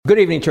Good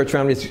evening, church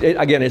family.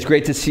 It's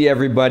great to see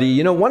everybody.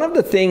 You know, one of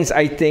the things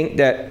I think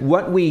that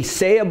what we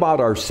say about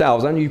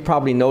ourselves, and you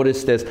probably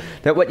noticed this,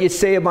 that what you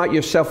say about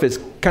yourself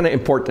is kind of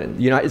important.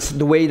 You know, it's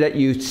the way that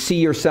you see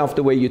yourself,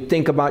 the way you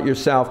think about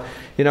yourself.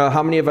 You know,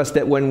 how many of us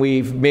that when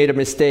we've made a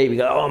mistake, we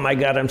go, oh my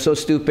God, I'm so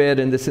stupid,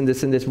 and this and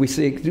this and this. We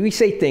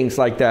say things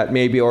like that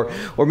maybe, or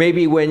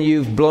maybe when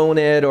you've blown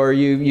it or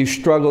you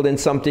struggled in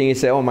something, you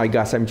say, oh my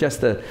gosh, I'm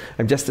just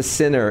a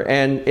sinner.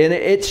 And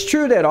it's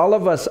true that all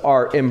of us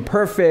are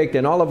imperfect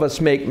and all of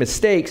us make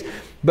mistakes,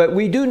 but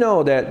we do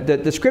know that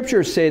the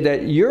scriptures say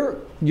that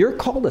you're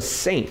called a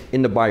saint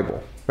in the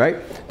Bible, right?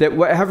 That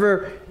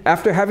whatever,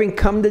 after having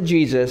come to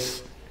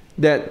Jesus,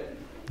 that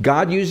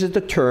God uses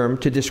the term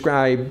to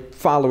describe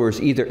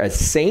followers either as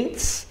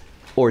saints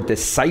or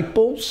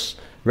disciples,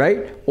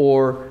 right?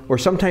 Or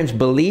sometimes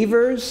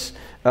believers,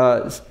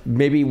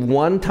 maybe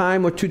one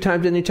time or two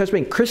times in the New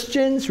Testament,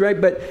 Christians,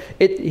 right? But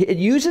it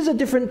uses a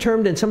different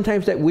term than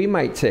sometimes that we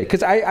might say.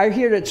 Because I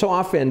hear it so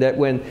often that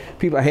when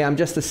people, hey, I'm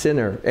just a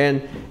sinner.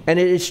 And it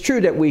is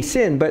true that we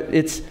sin, but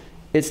it's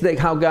like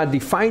how God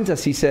defines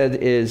us, he said,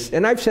 is,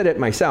 and I've said it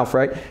myself,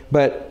 right?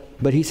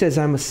 But he says,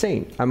 I'm a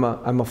saint, I'm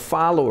a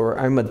follower,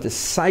 I'm a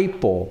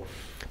disciple.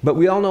 But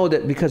we all know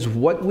that because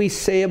what we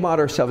say about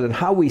ourselves and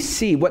how we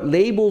see, what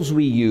labels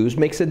we use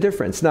makes a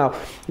difference. Now,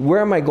 where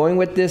am I going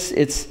with this?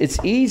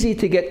 It's easy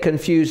to get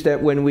confused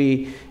that when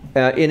we,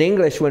 in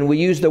English, when we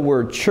use the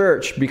word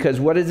church, because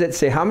what does it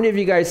say? How many of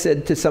you guys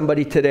said to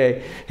somebody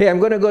today, hey, I'm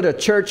going to go to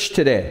church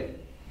today?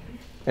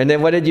 And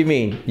then what did you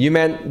mean? You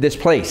meant this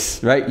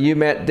place, right? You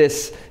meant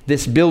this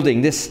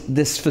building,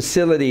 this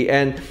facility.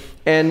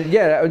 And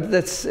yeah,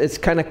 it's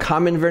kind of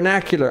common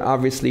vernacular,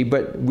 obviously,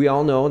 but we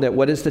all know that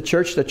what is the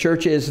church? The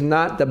church is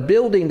not the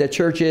building, the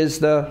church is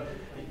the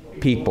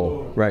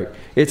people, right?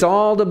 It's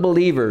all the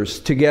believers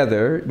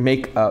together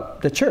make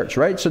up the church,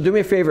 right? So do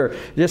me a favor,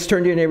 just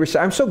turn to your neighbor and say,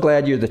 I'm so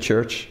glad you're the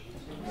church,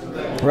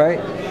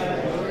 right?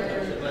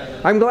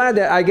 I'm glad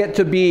that I get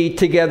to be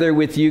together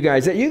with you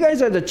guys, that you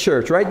guys are the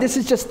church, right? This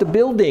is just the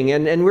building,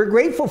 and we're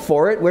grateful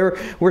for it.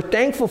 We're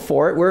thankful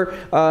for it. We're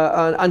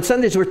on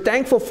Sundays, we're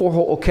thankful for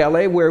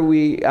Ho'okele, where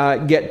we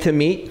get to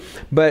meet.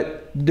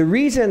 But the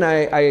reason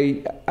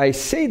I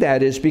say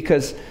that is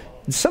because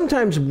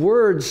sometimes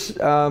words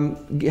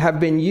have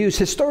been used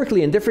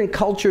historically in different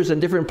cultures and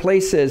different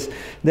places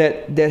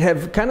that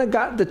have kind of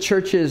got the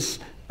churches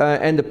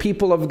and the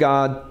people of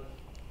God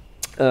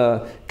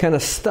kind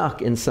of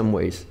stuck in some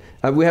ways.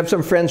 We have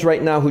some friends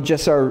right now who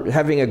just are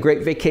having a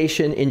great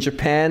vacation in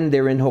Japan.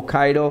 They're in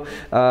Hokkaido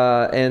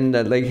and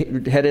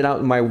they headed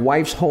out in my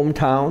wife's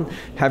hometown,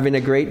 having a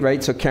great,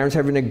 right? So Karen's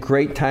having a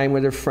great time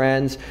with her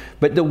friends.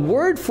 But the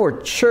word for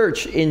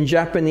church in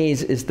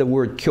Japanese is the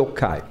word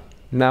kyokai.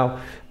 Now,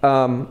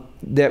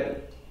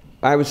 that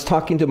I was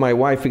talking to my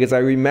wife because I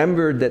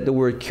remembered that the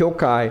word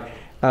kyokai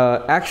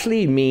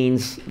actually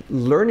means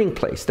learning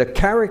place. The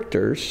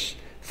characters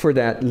for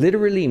that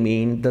literally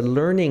mean the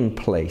learning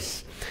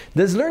place.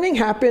 Does learning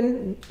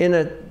happen in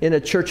a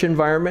church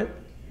environment?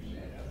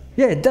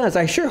 Yeah, it does.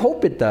 I sure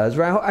hope it does,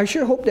 right? I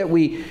sure hope that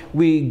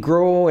we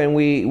grow and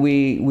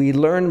we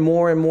learn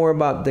more and more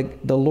about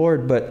the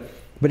Lord.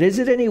 But is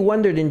it any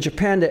wonder in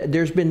Japan that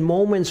there's been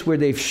moments where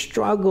they've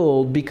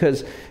struggled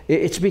because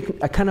it's been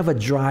a kind of a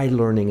dry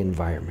learning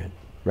environment,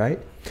 right?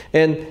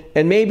 And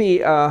maybe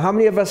how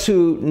many of us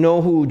who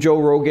know who Joe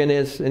Rogan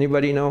is?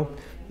 Anybody know?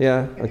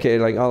 Yeah, okay,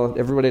 like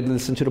everybody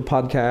listen to the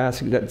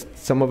podcast.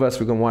 Some of us,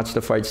 we're going to watch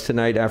the fights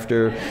tonight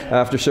after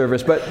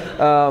service, but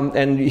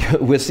and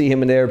we'll see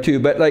him in there too.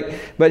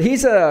 But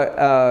he's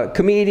a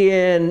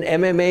comedian,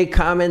 MMA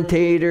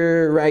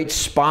commentator, right?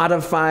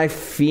 Spotify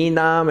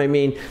phenom. I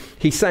mean,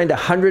 he signed a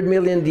 $100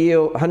 million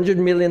deal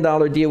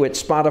with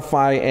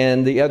Spotify,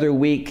 and the other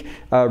week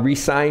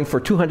re-signed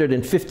for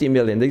 $250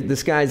 million.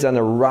 This guy's on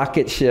a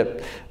rocket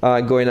ship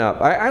going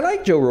up. I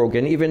like Joe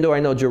Rogan, even though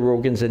I know Joe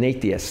Rogan's an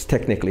atheist,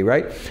 technically,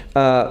 right?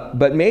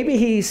 But maybe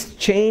he's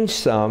changed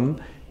some,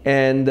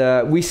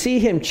 and we see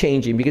him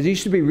changing because he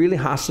used to be really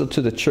hostile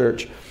to the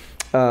church.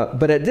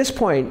 But at this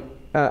point,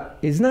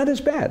 he's not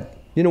as bad.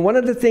 You know, one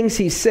of the things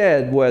he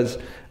said was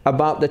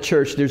about the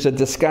church. There's a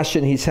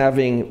discussion he's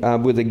having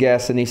with a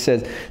guest, and he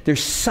says,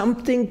 there's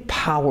something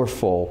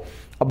powerful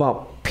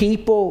about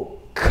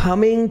people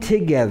coming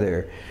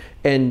together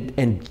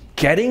and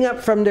getting up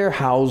from their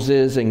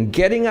houses and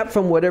getting up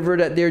from whatever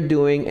that they're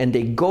doing, and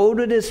they go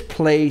to this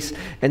place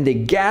and they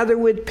gather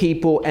with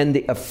people and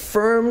they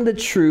affirm the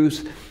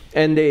truth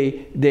and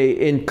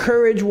they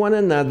encourage one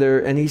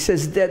another. And he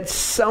says that's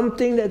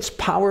something that's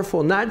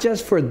powerful, not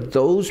just for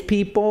those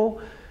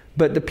people,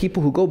 but the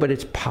people who go, but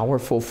it's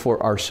powerful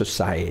for our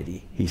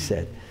society, he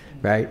said,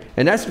 right?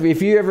 And that's,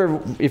 if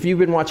you've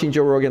been watching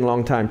Joe Rogan a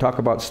long time, talk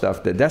about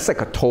stuff, that's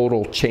like a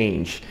total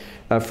change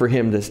for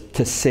him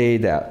to say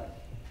that.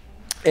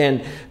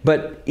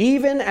 But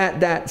even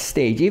at that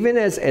stage, even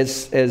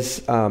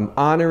as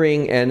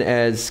honoring and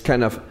as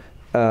kind of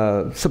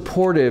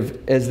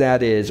supportive as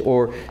that is,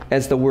 or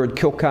as the word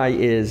kyokai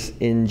is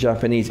in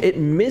Japanese, it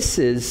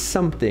misses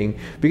something,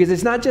 because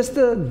it's not just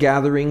a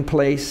gathering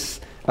place.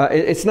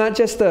 It's not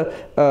just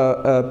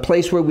a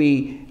place where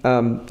we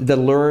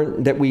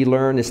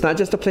learn. It's not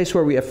just a place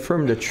where we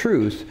affirm the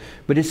truth,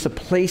 but it's a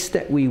place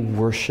that we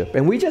worship.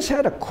 And we just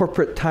had a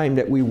corporate time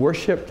that we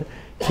worshiped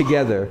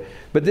together.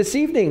 But this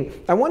evening,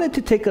 I wanted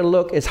to take a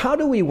look at how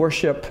do we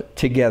worship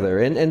together.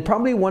 And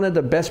probably one of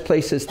the best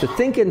places to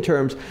think in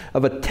terms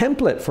of a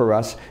template for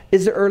us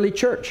is the early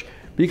church.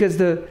 Because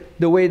the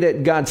way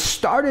that God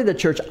started the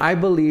church, I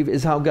believe,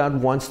 is how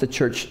God wants the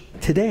church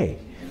today.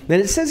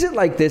 And it says it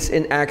like this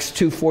in Acts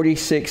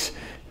 2:46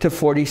 to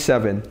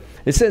 47.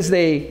 It says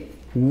they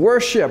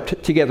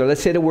worshiped together.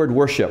 Let's say the word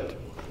worshiped.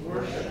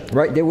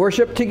 Right? They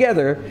worshiped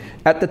together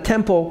at the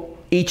temple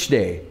each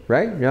day.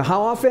 Right? You know,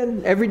 how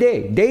often? Every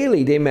day.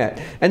 Daily they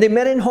met. And they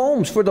met in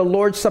homes for the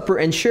Lord's Supper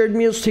and shared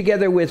meals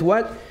together with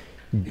what?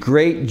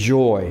 Great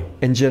joy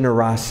and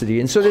generosity.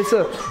 And so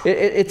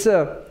it's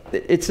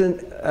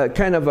a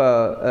kind of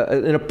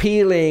an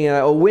appealing,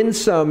 a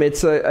winsome,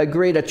 it's a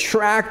great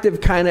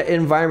attractive kind of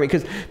environment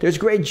because there's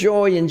great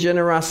joy and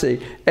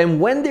generosity. And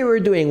when they were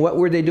doing, what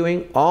were they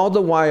doing? All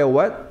the while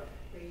what?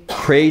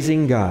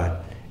 Praising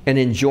God and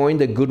enjoying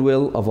the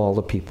goodwill of all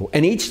the people.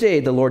 And each day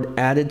the Lord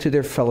added to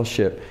their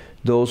fellowship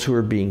those who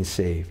were being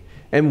saved.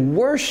 And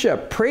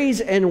worship,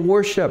 praise and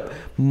worship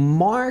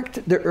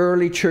marked the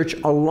early church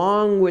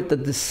along with the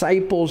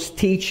disciples'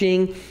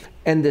 teaching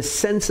and the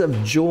sense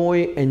of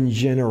joy and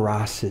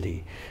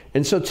generosity.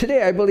 And so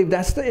today I believe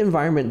that's the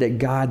environment that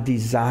God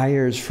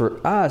desires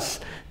for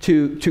us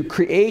to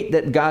create,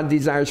 that God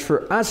desires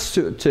for us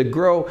to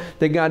grow,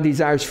 that God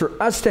desires for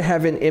us to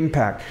have an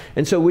impact.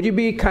 And so would you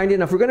be kind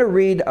enough, we're going to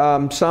read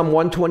Psalm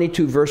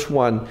 122 verse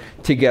 1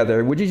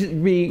 together. Would you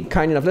be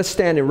kind enough? Let's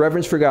stand in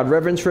reverence for God,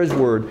 reverence for His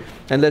Word,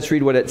 and let's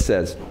read what it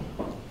says.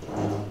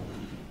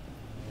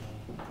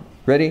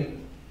 Ready?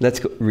 Let's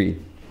go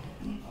read.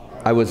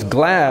 I was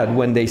glad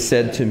when they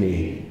said to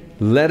me,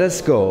 let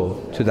us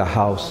go to the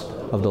house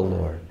of the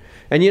Lord.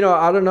 And you know,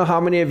 I don't know how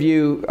many of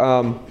you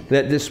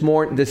that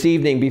this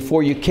evening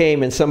before you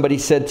came and somebody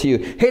said to you,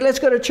 hey, let's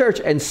go to church.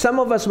 And some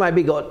of us might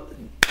be going,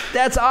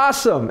 that's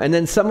awesome. And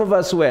then some of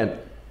us went,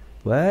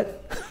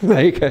 what?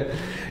 Like,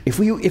 if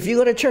you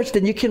go to church,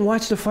 then you can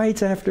watch the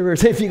fights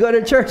afterwards. If you go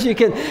to church, you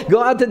can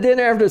go out to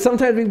dinner afterwards.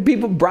 Sometimes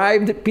people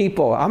bribed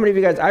people. How many of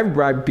you guys, I've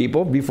bribed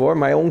people before,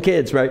 my own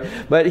kids, right?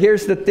 But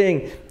here's the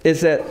thing,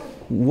 is that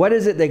what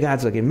is it that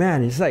God's looking?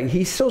 Man, it's like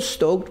He's so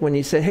stoked when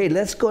He said, hey,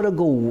 let's go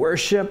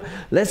worship.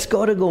 Let's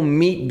go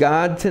meet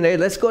God today.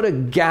 Let's go to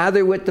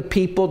gather with the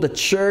people, the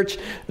church,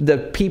 the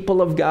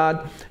people of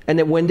God. And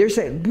then when they're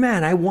saying,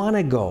 man, I want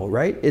to go,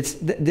 right?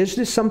 There's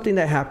just something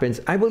that happens.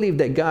 I believe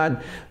that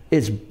God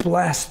is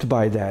blessed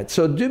by that.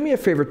 So do me a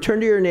favor, turn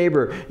to your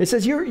neighbor. It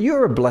says,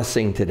 you're a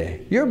blessing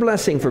today. You're a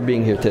blessing for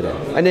being here today.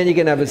 And then you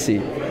can have a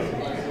seat.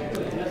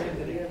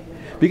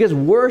 Because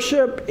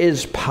worship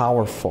is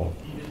powerful.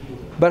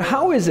 But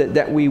how is it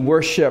that we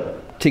worship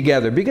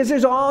together? Because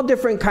there's all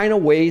different kind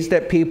of ways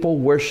that people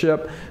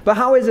worship. But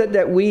how is it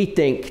that we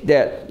think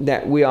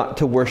that we ought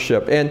to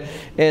worship?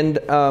 And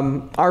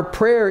our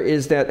prayer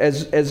is that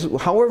as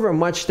however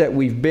much that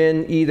we've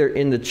been either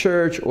in the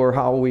church or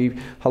how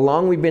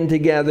long we've been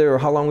together or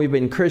how long we've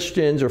been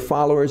Christians or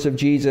followers of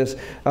Jesus,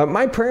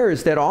 my prayer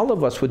is that all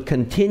of us would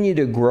continue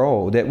to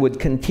grow, that would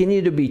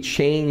continue to be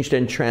changed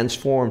and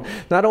transformed.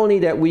 Not only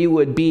that we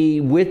would be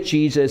with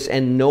Jesus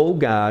and know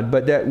God,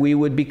 but that we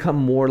would become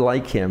more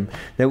like Him,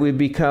 that we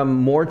become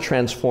more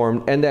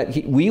transformed, and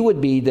that we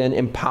would be then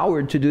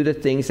empowered to do the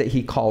things that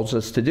He calls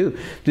us to do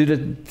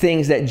the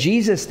things that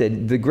Jesus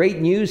did. The great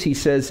news, He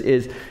says,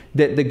 is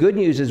that the good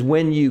news is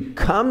when you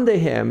come to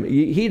Him,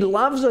 He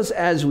loves us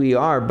as we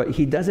are, but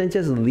He doesn't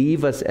just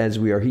leave us as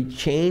we are. He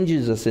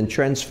changes us and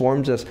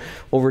transforms us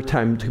over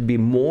time to be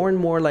more and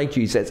more like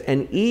Jesus,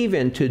 and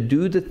even to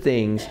do the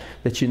things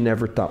that you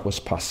never thought was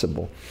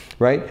possible,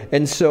 right?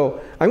 And so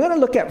I'm going to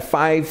look at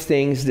 5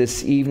 things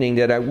this evening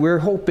that we're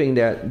hoping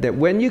that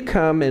when you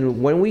come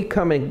and when we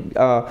come and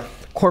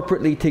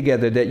corporately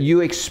together, that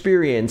you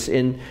experience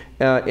in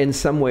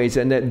some ways,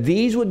 and that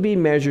these would be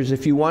measures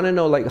if you want to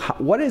know, like,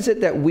 what is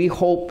it that we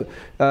hope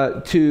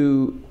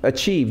to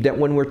achieve, that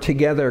when we're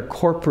together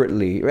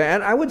corporately.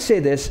 And I would say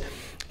this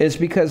is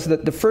because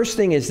the first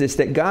thing is this,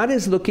 that God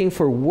is looking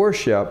for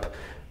worship,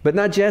 but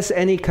not just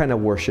any kind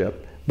of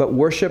worship, but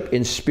worship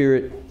in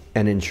spirit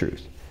and in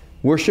truth.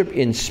 Worship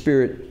in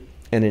spirit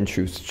and in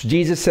truth.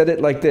 Jesus said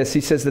it like this.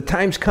 He says, the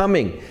time's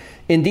coming.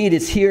 Indeed,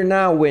 it's here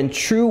now when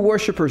true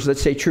worshipers,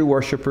 let's say true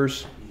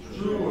worshipers.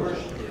 True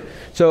worshipers.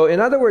 So in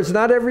other words,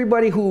 not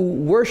everybody who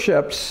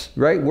worships,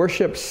 right,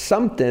 worships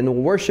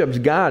something, worships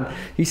God.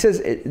 He says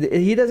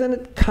He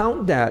doesn't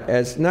count that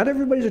as, not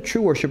everybody's a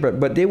true worshiper,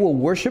 but they will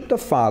worship the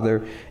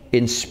Father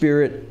in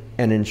spirit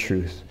and in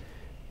truth.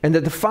 And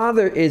that the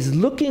Father is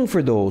looking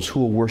for those who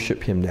will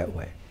worship Him that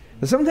way.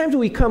 And sometimes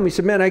we come, we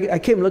say, man, I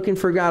came looking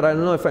for God. I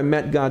don't know if I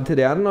met God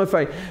today. I don't know if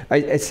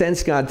I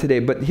sensed God today.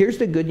 But here's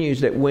the good news,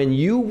 that when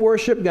you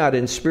worship God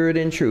in spirit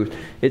and truth,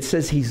 it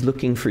says He's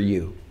looking for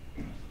you,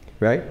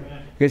 right?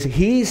 Because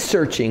He's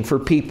searching for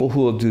people who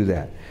will do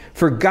that.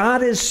 For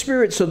God is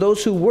spirit, so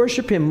those who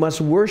worship Him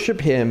must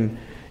worship Him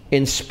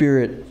in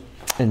spirit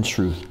and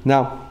truth.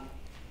 Now,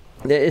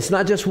 it's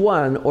not just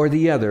one or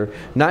the other.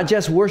 Not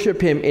just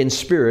worship him in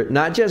spirit,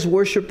 not just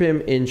worship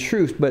him in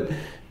truth, but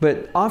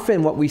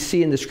often what we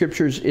see in the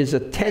scriptures is a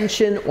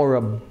tension or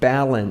a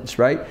balance,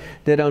 right?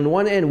 That on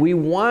one end, we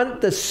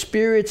want the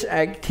Spirit's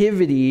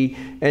activity,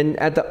 and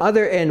at the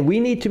other end, we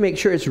need to make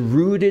sure it's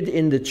rooted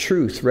in the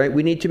truth, right?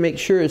 We need to make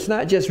sure it's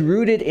not just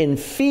rooted in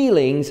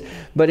feelings,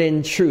 but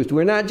in truth.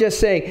 We're not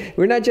just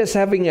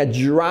having a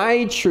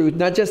dry truth,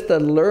 not just the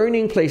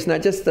learning place,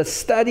 not just the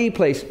study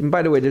place. And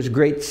by the way,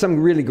 there's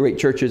some really great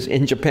churches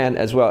in Japan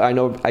as well. I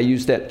know I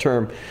use that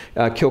term,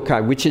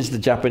 kyokai, which is the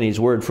Japanese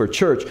word for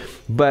church,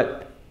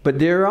 but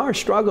there are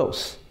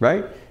struggles,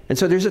 right? And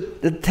so there's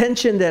a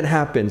tension that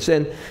happens.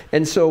 And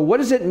so what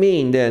does it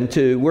mean then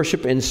to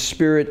worship in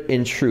spirit,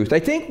 in truth? I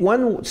think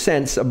one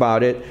sense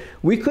about it,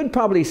 we could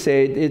probably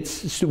say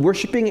it's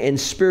worshiping in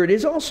spirit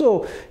is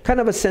also kind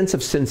of a sense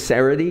of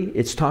sincerity.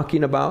 It's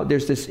talking about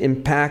there's this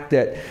impact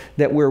that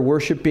we're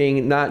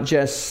worshiping not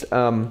just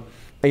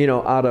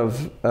out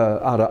of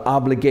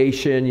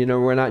obligation.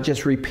 We're not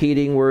just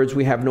repeating words.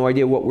 We have no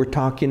idea what we're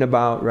talking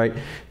about, right?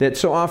 That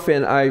so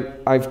often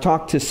I've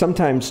talked to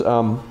sometimes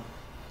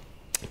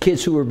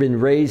kids who have been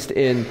raised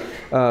in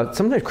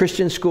sometimes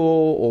Christian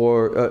school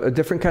or a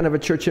different kind of a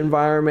church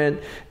environment,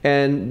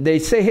 and they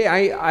say,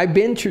 "Hey, I've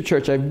been to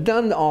church. I've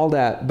done all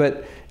that,"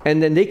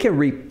 and then they can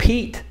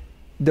repeat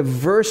the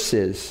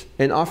verses,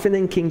 and often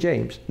in King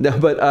James. No,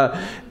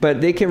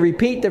 but they can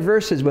repeat the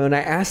verses, but when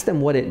I ask them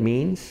what it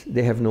means,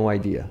 they have no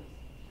idea,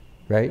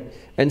 right?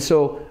 And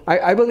so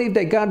I believe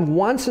that God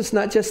wants us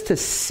not just to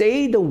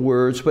say the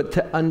words, but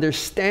to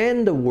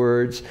understand the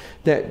words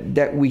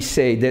that we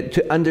say, that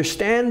to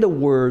understand the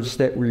words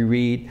that we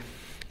read.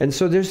 And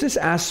so there's this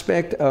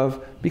aspect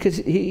of, because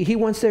he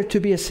wants there to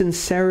be a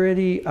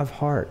sincerity of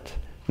heart.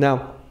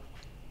 Now,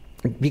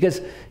 because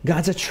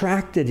God's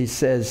attracted, he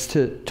says,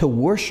 to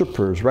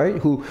worshipers, right?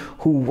 Who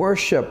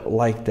worship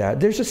like that.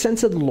 There's a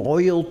sense of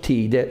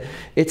loyalty, that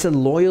it's a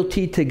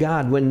loyalty to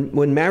God.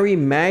 When Mary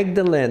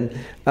Magdalene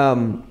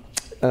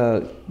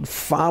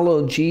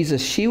followed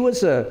Jesus, she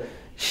was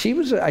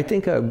I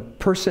think a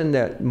person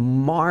that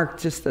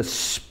marked just a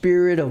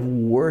spirit of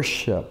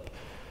worship.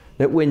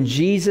 That when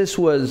Jesus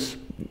was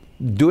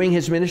doing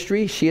his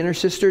ministry, she and her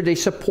sister, they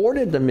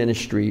supported the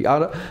ministry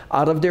out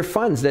of their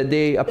funds, that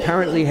they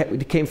apparently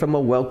came from a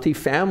wealthy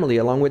family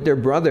along with their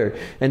brother,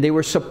 and they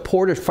were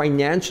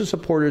financial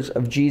supporters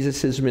of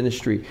Jesus'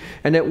 ministry.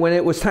 And that when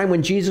it was time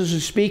when Jesus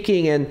was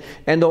speaking,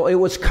 and though it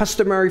was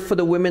customary for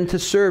the women to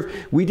serve,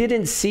 we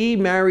didn't see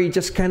Mary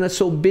just kind of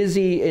so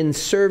busy in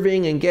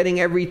serving and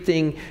getting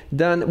everything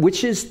done,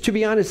 which is, to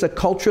be honest, a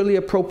culturally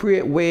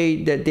appropriate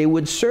way that they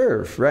would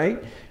serve,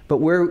 right? But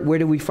where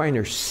do we find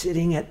her?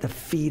 Sitting at the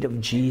feet of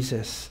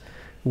Jesus,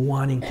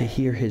 wanting to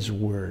hear his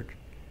word.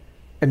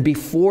 And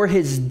before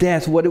his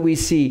death, what do we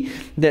see?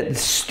 That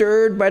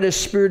stirred by the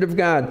Spirit of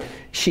God,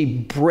 she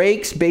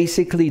breaks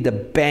basically the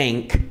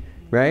bank,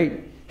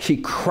 right? She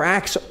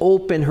cracks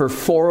open her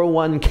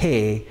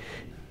 401k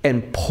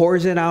and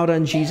pours it out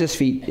on Jesus'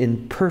 feet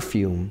in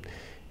perfume,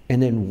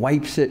 and then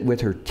wipes it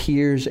with her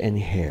tears and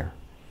hair,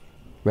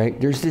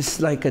 right? There's this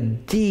like a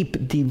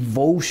deep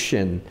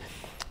devotion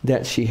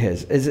that she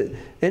has.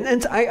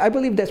 And I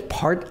believe that's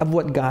part of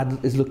what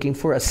God is looking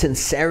for, a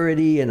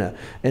sincerity and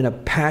a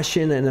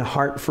passion and a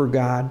heart for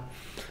God.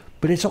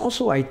 But it's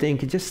also, I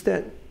think, just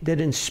that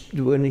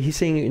when he's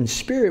saying in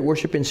spirit,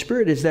 worship in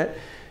spirit, is that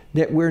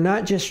we're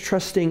not just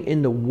trusting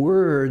in the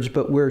words,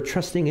 but we're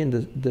trusting in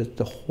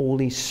the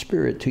Holy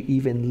Spirit to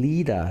even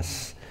lead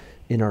us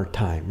in our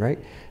time, right?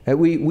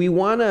 We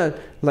want to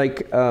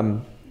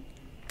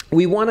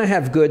we want to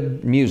have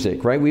good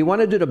music, right? We want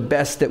to do the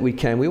best that we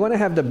can. We want to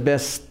have the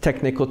best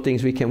technical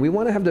things we can. We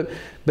want to have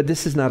but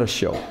this is not a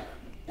show,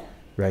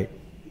 right?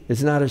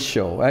 It's not a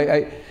show.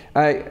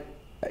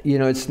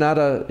 It's not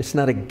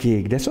a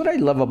gig. That's what I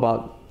love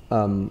about.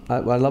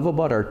 I love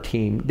about our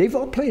team. They've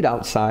all played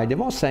outside.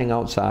 They've all sang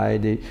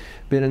outside. They've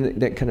been in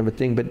that kind of a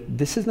thing. But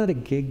this is not a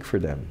gig for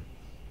them.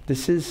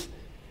 This is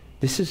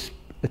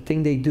a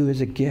thing they do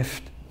as a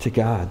gift to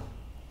God.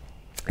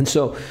 And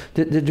so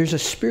there's a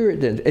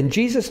spirit then. And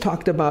Jesus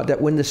talked about that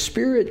when the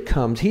Spirit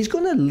comes, he's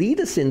going to lead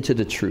us into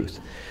the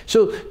truth.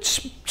 So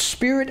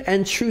spirit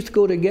and truth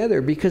go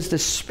together, because the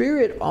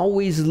Spirit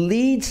always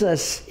leads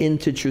us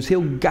into truth.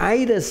 He'll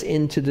guide us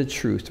into the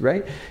truth,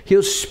 right?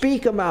 He'll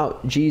speak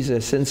about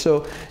Jesus. And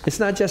so it's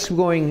not just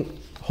going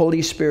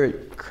Holy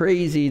Spirit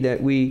crazy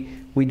that we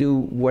do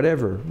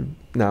whatever.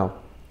 Now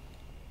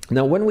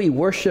when we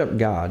worship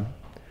God,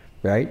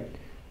 right?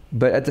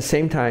 But at the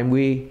same time,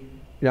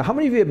 how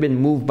many of you have been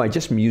moved by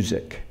just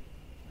music,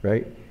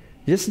 right?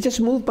 Just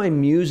moved by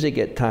music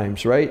at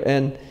times, right?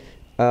 And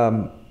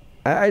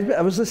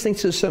I was listening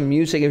to some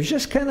music. It was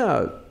just kind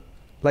of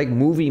like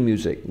movie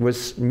music,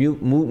 was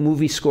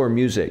movie score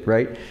music,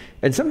 right?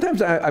 And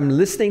sometimes I'm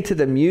listening to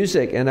the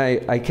music, and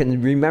I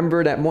can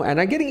remember that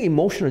and I'm getting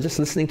emotional just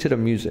listening to the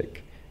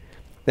music.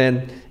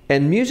 And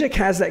music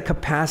has that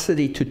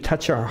capacity to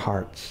touch our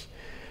hearts.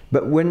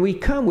 But when we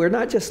come, we're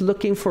not just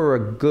looking for a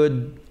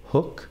good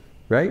hook,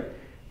 right?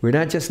 We're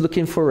not just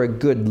looking for a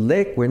good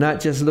lick. We're not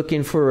just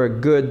looking for a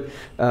good,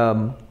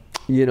 kind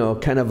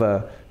of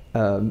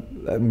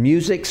a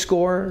music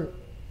score.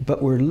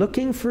 But we're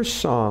looking for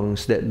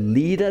songs that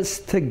lead us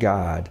to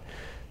God,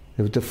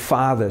 to the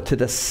Father, to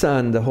the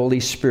Son, the Holy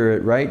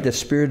Spirit, right? The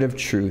Spirit of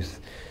truth.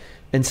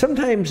 And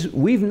sometimes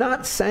we've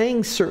not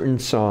sang certain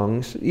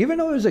songs, even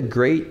though it was a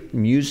great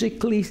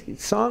musically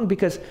song,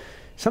 because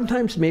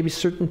sometimes maybe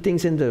certain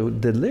things in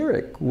the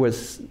lyric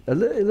was a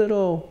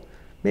little,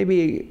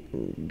 maybe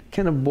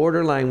kind of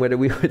borderline whether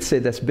we would say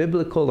that's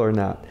biblical or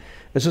not.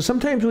 And so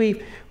sometimes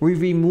we've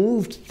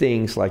removed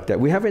things like that.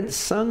 We haven't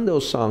sung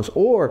those songs.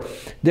 Or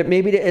that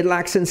maybe it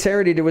lacks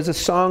sincerity. There was a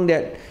song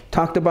that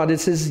talked about,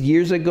 this is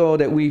years ago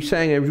that we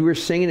sang, and we were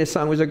singing this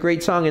song. It was a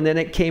great song, and then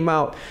it came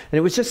out. And it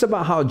was just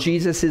about how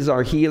Jesus is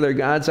our healer,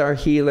 God's our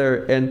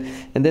healer. And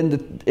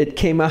then it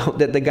came out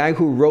that the guy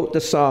who wrote the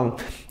song,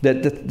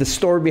 that the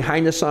story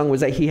behind the song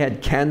was that he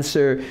had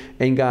cancer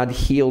and God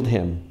healed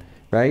him,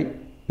 right?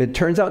 It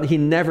turns out he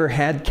never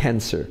had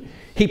cancer.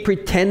 He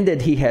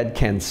pretended he had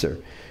cancer.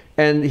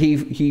 And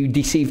he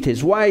deceived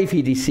his wife,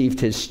 he deceived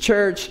his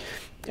church,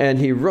 and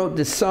he wrote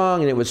this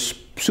song, and it was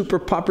super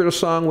popular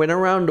song, went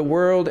around the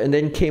world, and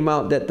then came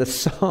out that the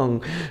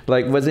song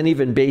wasn't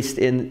even based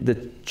in the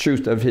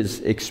truth of his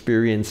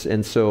experience.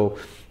 And so,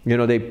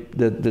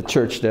 the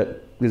church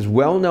that is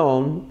well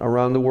known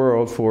around the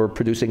world for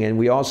producing, and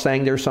we all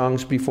sang their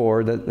songs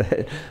before,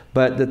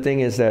 but the thing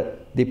is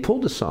that they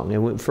pulled the song,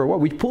 and for a while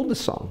we pulled the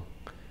song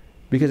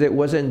because it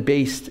wasn't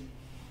based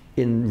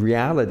in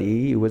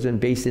reality, it wasn't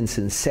based in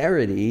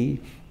sincerity,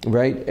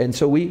 right? And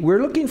so we're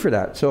looking for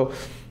that. So,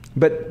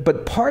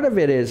 but part of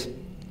it is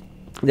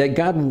that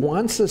God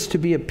wants us to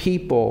be a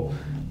people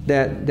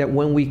that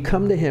when we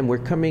come to Him, we're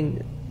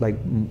coming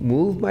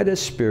moved by the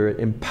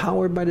Spirit,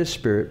 empowered by the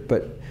Spirit,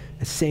 but at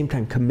the same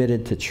time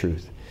committed to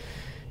truth.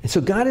 And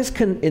so God is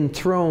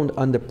enthroned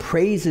on the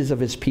praises of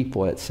His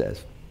people, it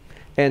says.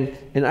 And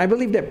I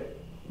believe that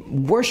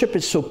worship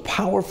is so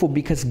powerful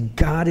because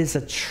God is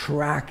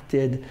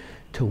attracted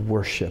to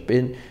worship.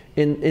 In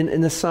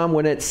the Psalm,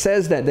 when it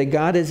says that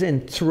God is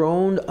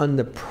enthroned on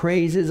the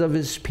praises of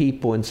His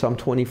people in Psalm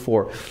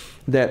 24,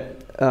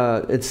 that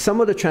it's some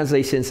of the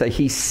translations say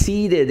He's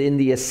seated in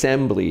the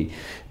assembly.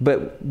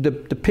 But the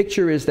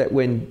picture is that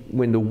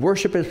when the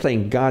worship is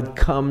playing, God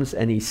comes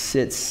and He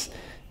sits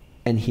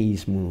and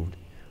He's moved.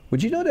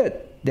 Would you know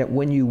that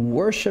when you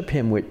worship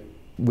Him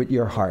with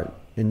your heart,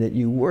 and that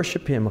you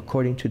worship Him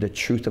according to the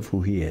truth of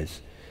who He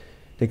is,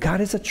 that God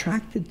is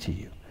attracted to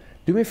you?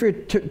 Do me a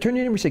favor, turn to your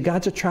neighbor and say,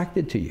 God's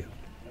attracted to you.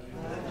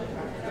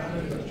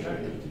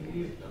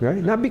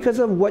 Right? Not because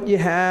of what you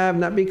have,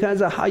 not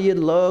because of how you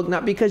look,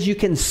 not because you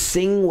can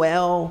sing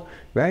well,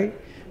 right?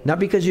 Not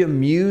because you're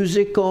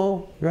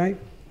musical, right?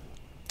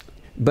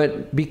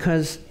 But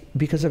because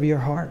of your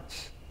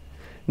hearts.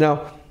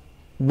 Now,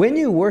 when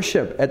you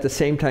worship at the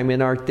same time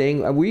in our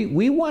thing,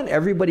 we want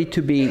everybody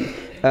to be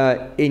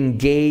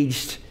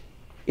engaged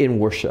in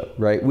worship,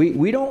 right?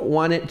 We don't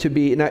want it to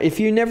be... Now,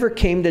 if you never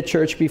came to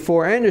church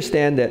before, I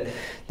understand that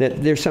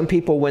there's some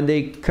people, when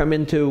they come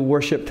into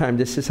worship time,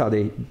 this is how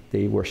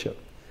they worship.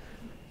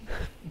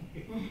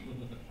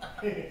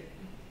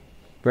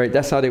 Right?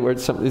 That's how they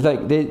worship. It's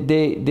like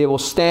they will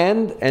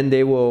stand and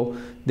they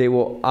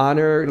will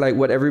honor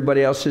what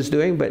everybody else is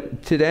doing,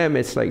 but to them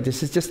it's like,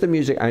 this is just the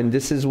music, and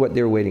this is what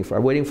they're waiting for.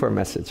 I'm waiting for a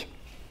message.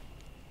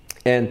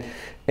 And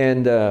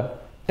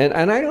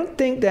I don't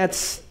think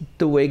that's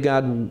the way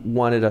God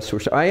wanted us to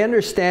worship. I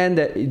understand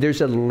that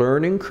there's a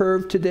learning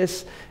curve to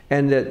this,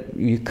 and that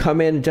you come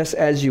in just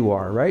as you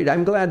are, right?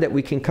 I'm glad that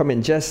we can come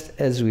in just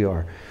as we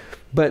are.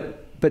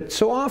 But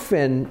so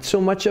often, so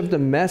much of the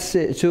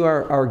message to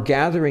our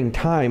gathering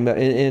time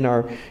in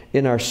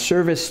our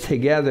service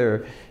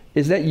together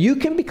is that you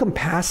can become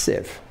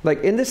passive.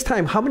 Like in this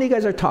time, how many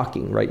guys are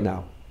talking right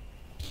now?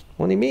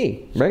 Only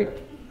me, right?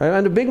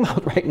 I'm the big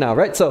mouth right now,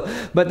 right? So,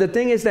 but the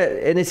thing is that,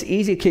 and it's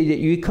easy, okay, that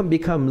you can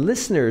become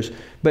listeners,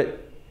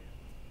 but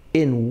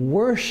in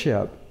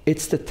worship,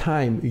 it's the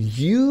time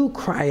you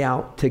cry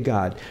out to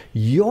God.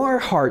 Your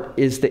heart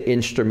is the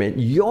instrument.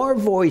 Your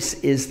voice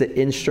is the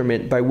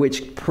instrument by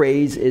which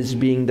praise is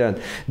being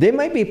done. They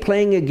might be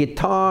playing a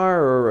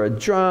guitar or a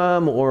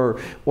drum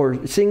or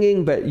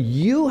singing, but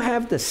you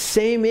have the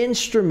same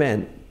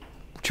instrument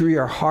through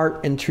your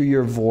heart and through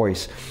your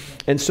voice.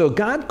 And so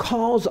God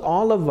calls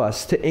all of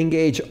us to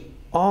engage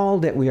all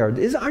that we are.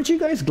 Aren't you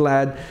guys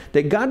glad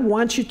that God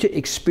wants you to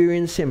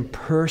experience Him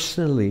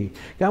personally?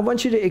 God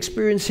wants you to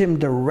experience Him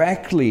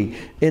directly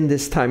in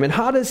this time. And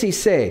how does He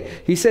say?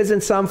 He says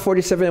in Psalm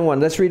 47:1,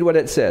 let's read what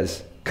it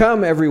says.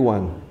 Come,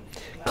 everyone,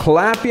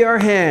 clap your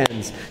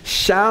hands,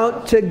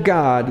 shout to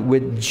God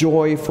with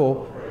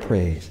joyful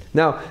praise.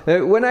 Now,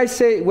 when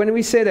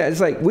we say that,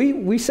 it's like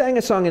we sang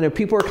a song and if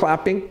people are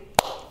clapping,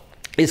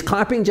 is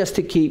clapping just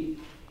to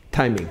keep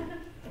timing?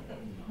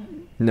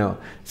 No.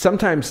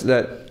 Sometimes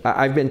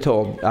I've been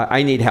told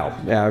I need help.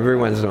 Yeah, every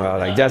once in a while,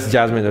 like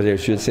Jasmine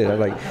she would say that.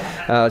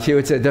 Like she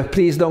would say,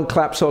 "Please don't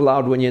clap so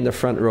loud when you're in the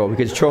front row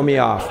because you throw me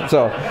off."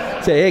 So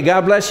say, "Hey,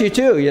 God bless you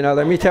too.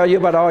 Let me tell you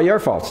about all your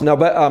faults." No,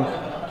 but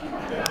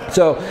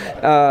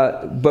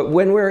but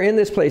when we're in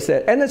this place,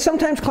 and then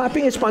sometimes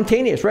clapping is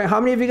spontaneous, right? How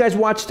many of you guys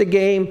watched the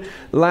game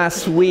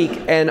last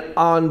week and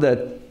on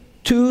the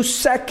 2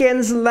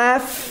 seconds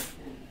left?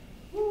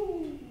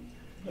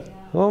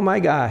 Oh my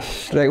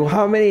gosh. Like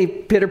how many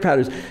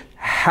pitter-patters?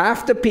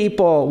 Half the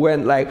people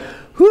went like,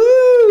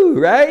 whoo,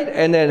 right?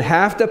 And then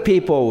half the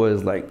people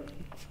was like,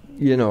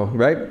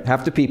 right?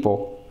 Half the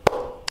people.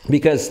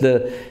 Because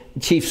the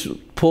Chiefs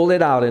pulled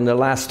it out in the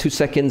last 2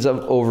 seconds of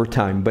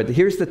overtime. But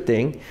here's the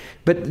thing.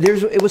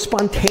 It was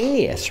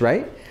spontaneous,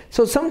 right?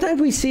 So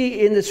sometimes we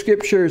see in the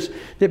scriptures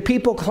that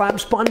people clap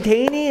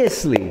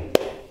spontaneously.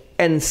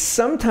 And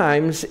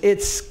sometimes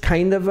it's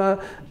kind of a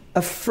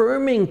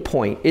affirming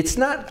point. It's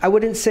not, I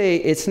wouldn't say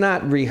it's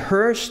not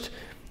rehearsed,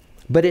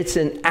 but it's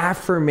an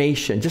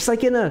affirmation. Just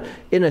like in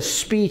a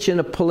speech, in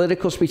a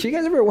political speech. You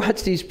guys ever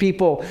watch these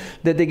people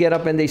that they get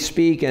up and they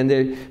speak and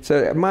they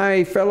say,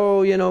 my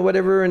fellow,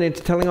 whatever, and it's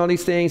telling all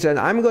these things, and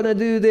I'm going to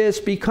do this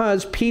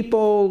because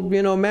people,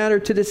 matter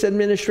to this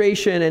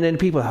administration, and then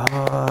people,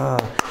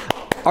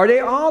 are they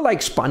all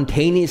like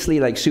spontaneously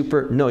like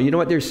super? No, you know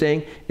what they're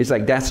saying? It's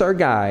like, that's our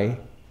guy,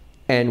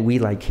 and we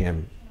like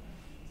him.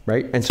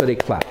 Right? And so they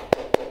clap,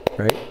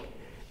 right?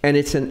 And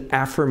it's an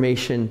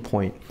affirmation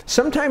point.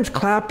 Sometimes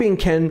clapping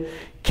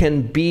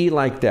can be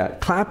like that.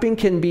 Clapping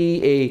can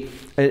be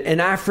an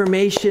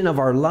affirmation of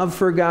our love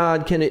for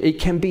God. It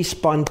can be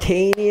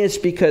spontaneous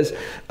because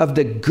of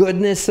the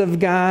goodness of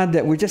God,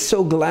 that we're just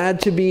so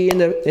glad to be in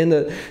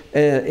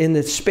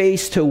the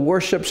space to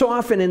worship. So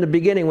often in the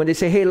beginning when they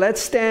say, hey, let's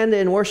stand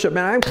and worship, and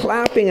I'm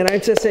clapping and I'm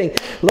just saying,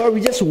 Lord,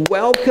 we just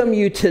welcome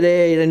you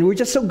today, and we're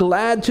just so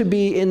glad to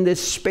be in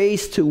this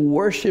space to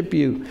worship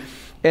you.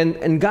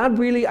 And God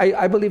really,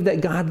 I believe that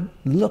God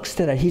looks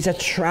to that. He's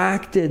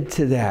attracted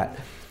to that.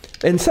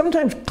 And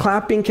sometimes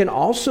clapping can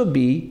also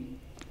be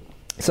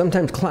a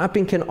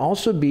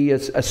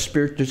there's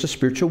a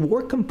spiritual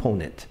war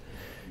component.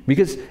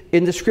 Because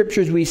in the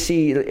scriptures we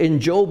see, in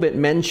Job it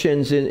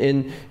mentions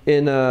in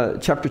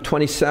chapter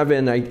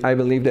 27, I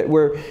believe, that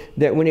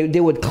when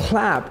they would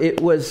clap, it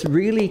was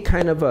really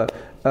kind of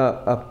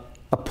a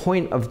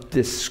point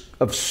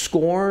of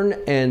scorn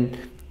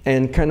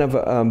and kind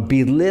of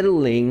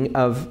belittling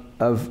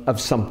of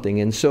something.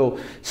 And so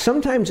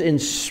sometimes in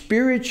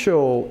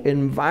spiritual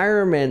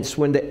environments,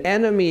 when the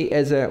enemy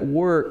is at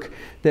work,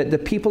 that the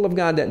people of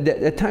God, that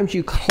at times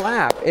you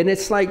clap, and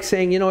it's like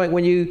saying,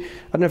 when you,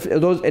 I don't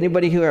know if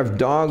anybody who have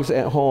dogs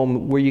at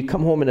home, where you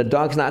come home and the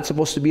dog's not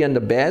supposed to be on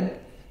the bed,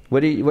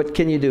 what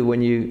can you do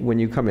when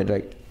you come in?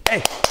 Like,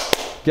 hey,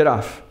 get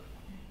off,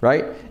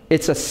 right?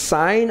 It's a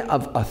sign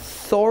of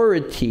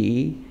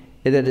authority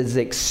that is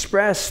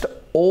expressed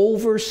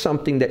over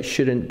something that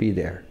shouldn't be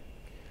there.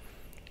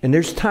 And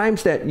there's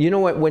times that,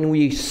 when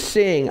we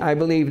sing, I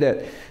believe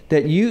that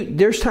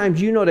there's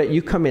times that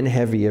you come in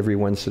heavy every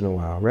once in a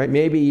while, right?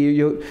 Maybe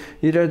you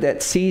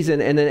that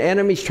season, and the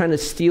enemy's trying to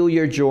steal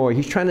your joy.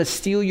 He's trying to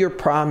steal your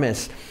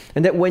promise.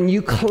 And that when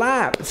you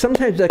clap,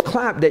 sometimes the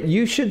clap that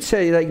you should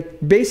say,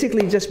 like,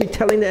 basically just be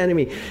telling the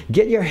enemy,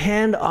 get your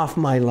hand off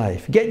my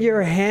life. Get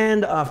your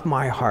hand off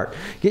my heart.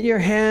 Get your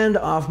hand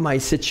off my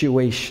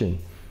situation.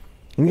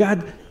 And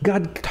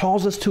God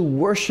calls us to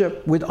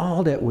worship with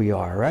all that we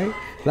are, right?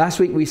 Last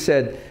week we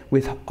said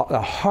with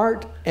the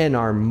heart and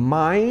our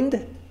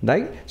mind,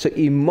 right? So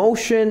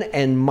emotion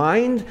and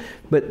mind,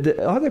 but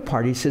the other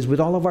part, he says, with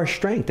all of our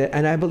strength.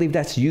 And I believe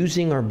that's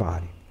using our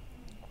body.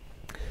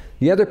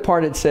 The other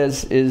part it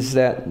says is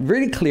that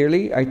really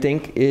clearly, I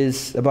think,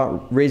 is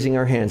about raising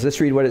our hands. Let's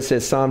read what it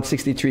says. Psalm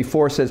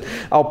 63:4 says,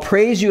 I'll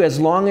praise you as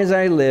long as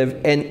I live,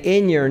 and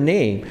in your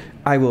name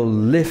I will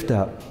lift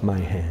up my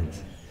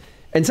hands.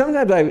 And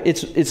sometimes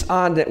it's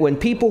odd that when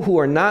people who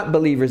are not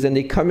believers and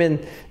they come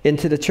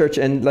into the church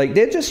and like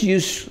they just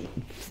use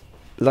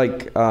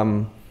like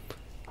kind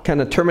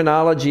of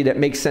terminology that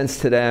makes sense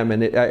to them.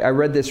 And I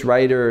read this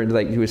writer and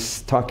like he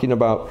was talking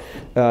about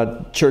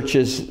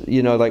churches,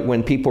 like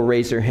when people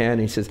raise their hand,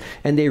 he says,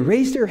 and they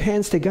raise their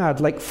hands to God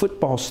like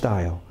football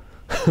style.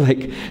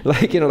 like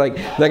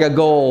a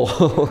goal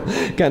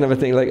kind of a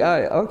thing. Like,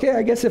 okay,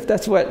 I guess if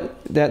that's what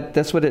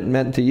it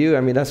meant to you. I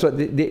mean, that's what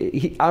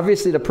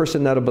obviously the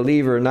person not a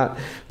believer, not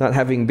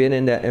having been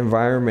in that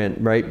environment,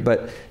 right?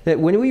 But that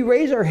when we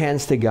raise our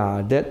hands to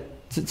God, that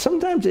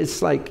sometimes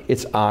it's like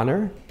it's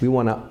honor. We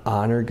want to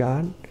honor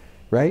God,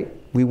 right?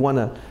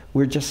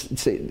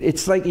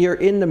 It's like you're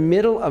in the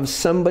middle of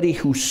somebody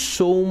who's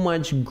so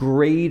much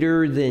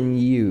greater than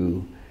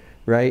you,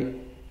 right?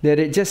 That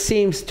it just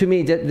seems to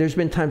me that there's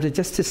been times that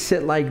just to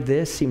sit like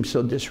this seems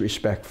so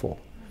disrespectful.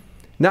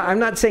 Now, I'm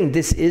not saying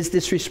this is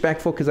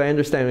disrespectful, because I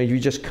understand when you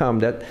just come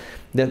that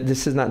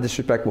this is not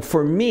disrespectful.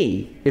 For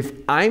me, if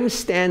I'm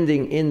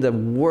standing in the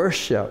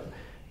worship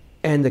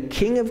and the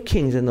King of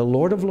Kings and the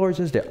Lord of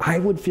Lords is there, I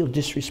would feel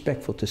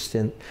disrespectful to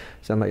stand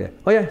like that.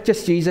 Oh yeah,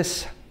 just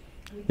Jesus.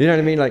 You know what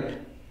I mean? Like,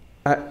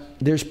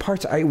 there's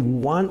parts I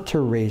want to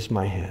raise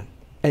my hand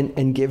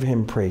and give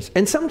him praise.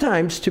 And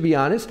sometimes, to be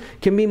honest,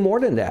 can be more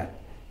than that,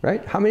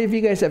 right? How many of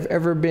you guys have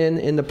ever been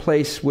in the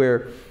place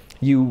where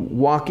you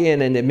walk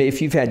in, and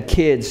if you've had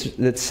kids,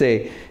 let's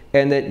say,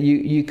 and that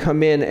you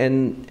come in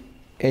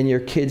and your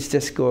kids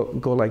just go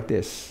like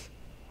this,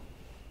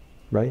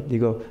 right? You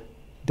go,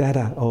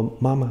 Dada, oh,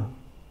 Mama,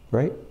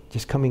 right?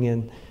 Just coming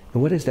in.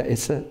 And what is that?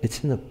 It's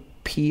an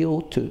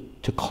appeal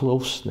to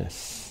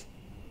closeness,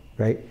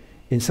 right?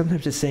 And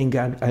sometimes it's saying,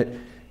 God,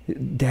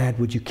 Dad,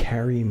 would you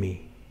carry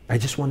me? I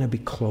just want to be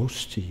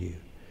close to you.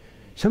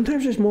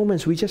 Sometimes there's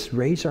moments we just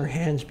raise our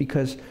hands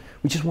because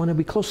we just want to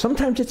be close.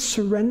 Sometimes it's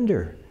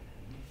surrender.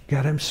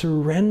 God, I'm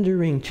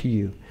surrendering to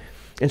you.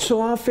 And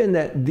so often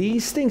that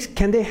these things,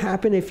 can they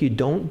happen if you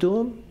don't do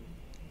them?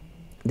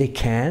 They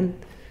can.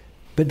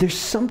 But there's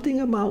something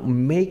about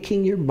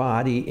making your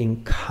body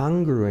in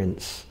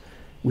congruence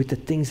with the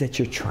things that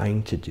you're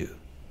trying to do,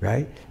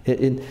 right?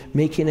 In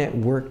making it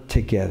work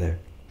together.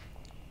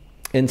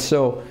 And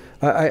so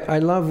I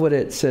love what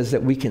it says,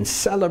 that we can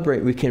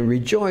celebrate, we can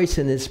rejoice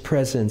in his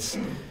presence.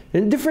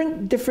 And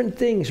different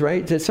things,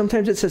 right? That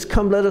sometimes it says,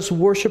 come, let us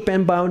worship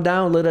and bow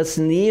down. Let us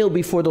kneel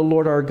before the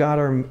Lord our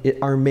God,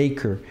 our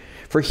Maker.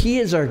 For he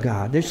is our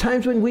God. There's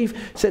times when we've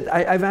said,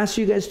 I've asked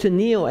you guys to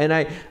kneel, and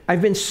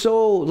I've been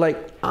so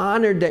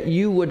honored that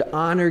you would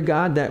honor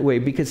God that way,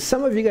 because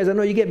some of you guys, I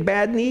know you get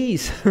bad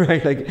knees,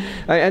 right?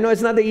 I know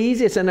it's not the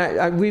easiest,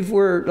 and we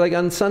were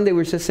on Sunday, we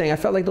were just saying, I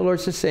felt like the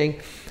Lord's just saying,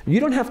 you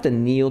don't have to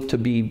kneel to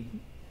be,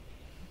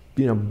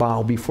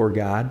 bow before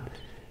God,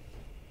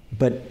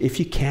 but if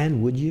you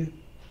can, would you?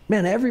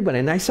 Man, everybody,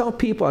 and I saw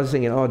people, I was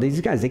thinking, oh, these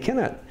guys, they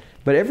cannot,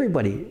 but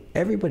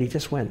everybody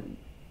just went,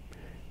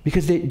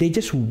 because they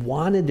just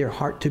wanted their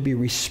heart to be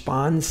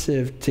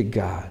responsive to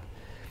God.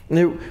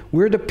 And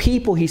we're the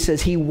people, he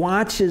says, he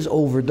watches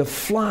over the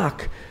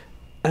flock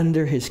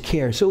under his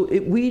care. So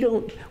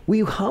we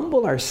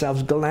humble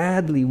ourselves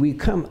gladly. We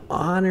come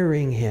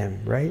honoring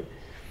him, right?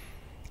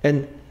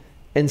 And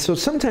so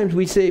sometimes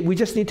we say we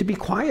just need to be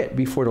quiet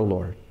before the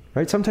Lord,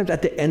 right? Sometimes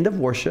at the end of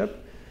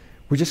worship,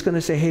 we're just going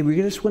to say, hey, we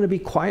just want to be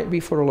quiet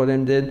before the Lord.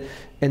 And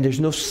there's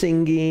no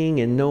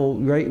singing and no,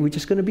 right? We're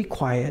just going to be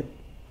quiet.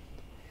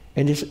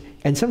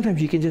 And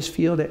sometimes you can just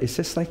feel that it's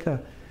just like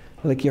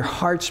your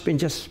heart's been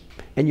just,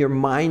 and your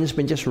mind's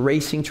been just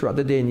racing throughout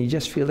the day, and you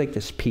just feel like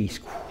this peace.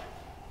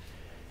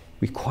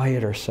 We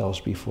quiet ourselves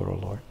before the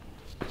Lord.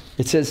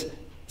 It says,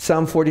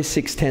 Psalm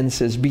 46:10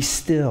 says, be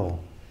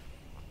still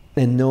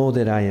and know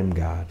that I am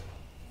God.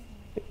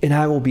 And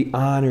I will be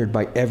honored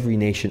by every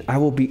nation. I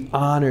will be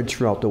honored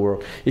throughout the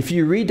world. If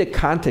you read the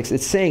context,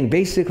 it's saying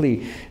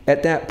basically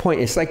at that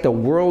point, it's like the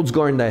world's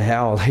going to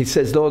hell. He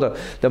says, though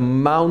the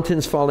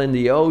mountains fall in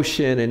the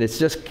ocean and it's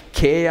just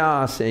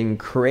chaos and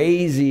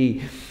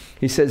crazy.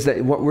 He says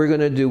that what we're going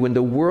to do when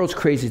the world's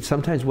crazy,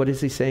 sometimes what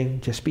is he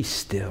saying? Just be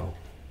still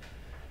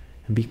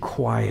and be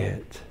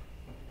quiet.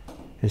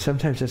 And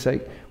sometimes it's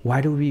like,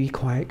 why do we be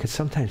quiet? Because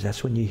sometimes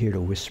that's when you hear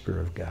the whisper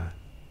of God.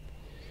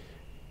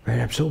 Right?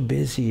 I'm so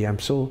busy. I'm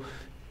so,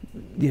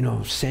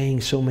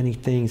 saying so many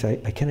things. I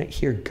cannot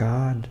hear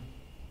God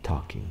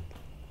talking.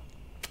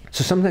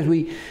 So sometimes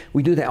we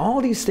do that.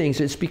 All these things,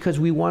 it's because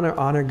we want to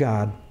honor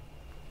God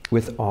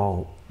with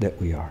all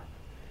that we are.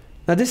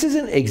 Now, this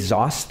isn't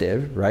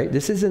exhaustive, right?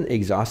 This isn't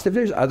exhaustive.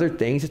 There's other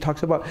things. It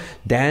talks about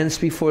dance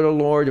before the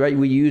Lord, right?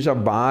 We use our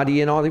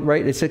body and all that,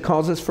 right? It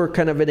calls us for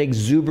kind of an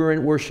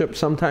exuberant worship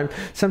sometimes.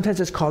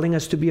 Sometimes it's calling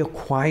us to be a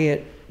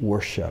quiet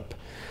worship.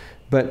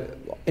 But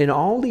in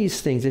all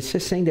these things, it's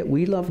just saying that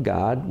we love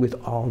God with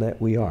all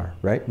that we are,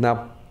 right?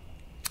 Now,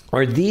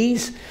 are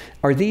these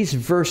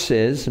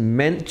verses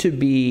meant to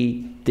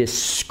be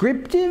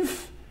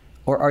descriptive,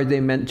 or are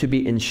they meant to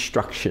be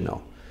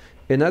instructional?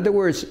 In other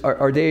words,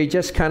 are they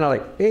just kind of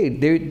like, hey,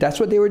 that's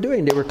what they were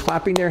doing. They were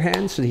clapping their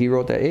hands, so he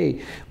wrote that,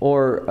 hey.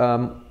 Or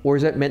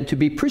is that meant to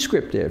be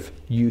prescriptive?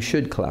 You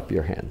should clap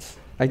your hands.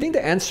 I think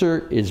the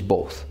answer is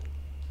both,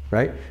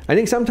 right? I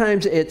think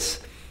sometimes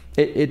it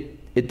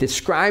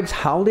describes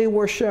how they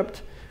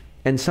worshiped,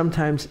 and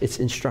sometimes it's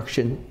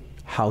instruction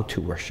how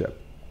to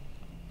worship.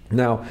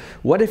 Now,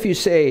 what if you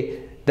say,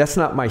 that's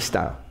not my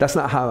style. That's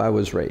not how I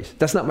was raised.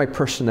 That's not my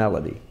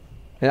personality.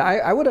 And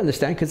I would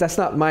understand, because that's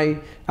not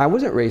I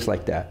wasn't raised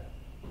like that,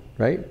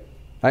 right?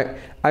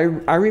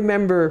 I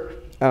remember,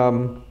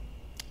 going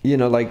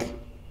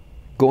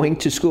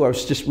to school.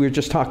 We were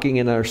just talking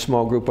in our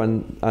small group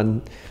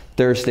on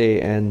Thursday,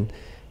 and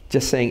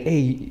just saying,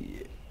 hey,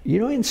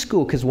 in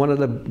school, because one of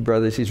the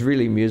brothers, he's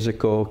really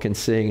musical, can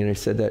sing, and he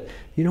said that,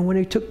 when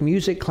he took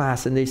music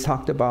class and they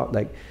talked about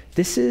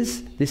this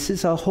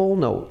is a whole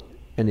note,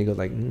 and they go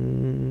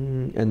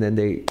and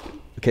then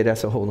okay,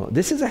 that's a whole note.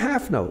 This is a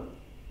half note,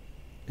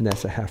 and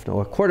that's a half note,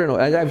 a quarter note.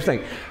 I was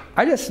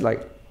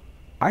like,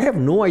 I have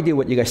no idea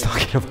what you guys are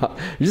talking about.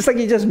 Just like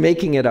you're just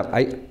making it up.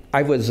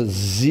 I was a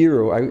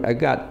zero. I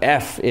got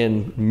F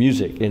in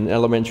music in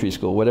elementary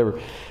school, whatever.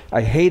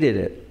 I hated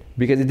it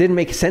because it didn't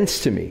make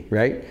sense to me,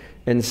 right?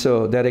 And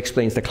so that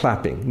explains the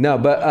clapping. No,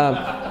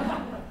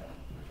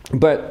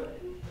 but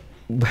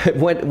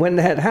But when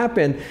that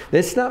happened,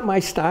 it's not my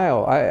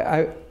style.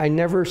 I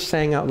never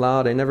sang out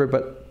loud.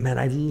 But man,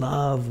 I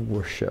love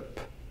worship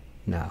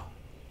now.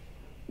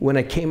 When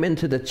I came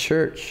into the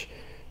church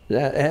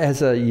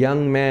as a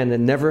young man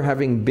and never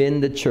having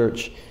been to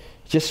church,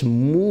 just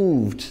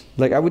moved.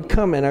 Like I would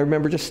come and I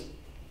remember just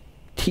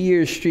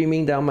tears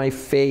streaming down my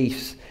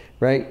face,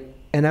 right?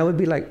 And I would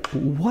be like,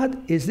 what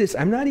is this?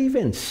 I'm not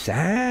even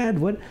sad.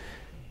 What?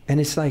 And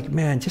it's like,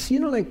 man, just,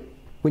 like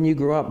when you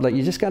grow up, like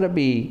you just got to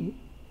be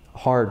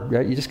hard,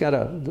 right? You just got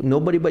to,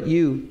 nobody but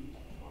you,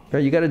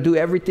 right? You got to do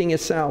everything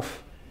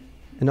yourself.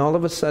 And all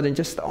of a sudden,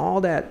 just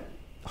all that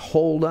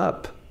hold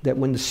up, that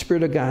when the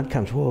Spirit of God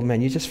comes, whoa,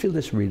 man, you just feel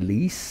this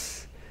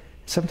release.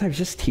 Sometimes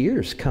just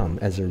tears come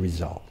as a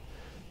result.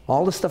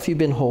 All the stuff you've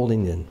been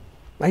holding in.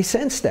 I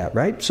sense that,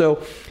 right?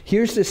 So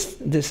here's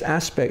this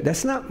aspect.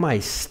 That's not my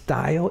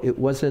style. It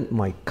wasn't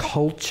my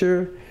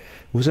culture.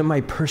 It wasn't my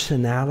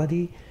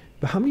personality.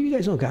 But how many of you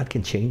guys know God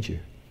can change you,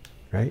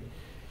 right?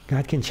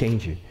 God can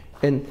change you.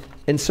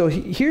 And so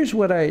here's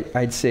what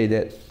I'd say,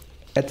 that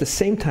at the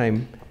same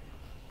time,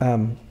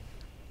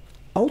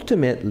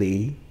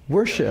 ultimately,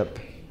 worship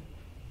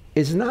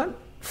is not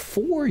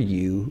for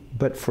you,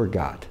 but for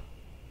God,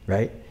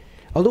 right?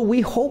 Although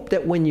we hope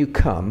that when you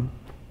come,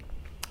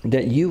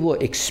 that you will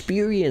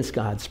experience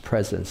God's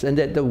presence and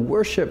that the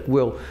worship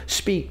will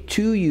speak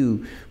to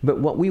you. But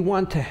what we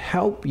want to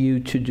help you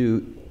to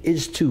do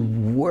is to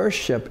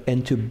worship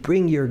and to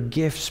bring your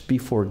gifts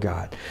before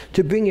God,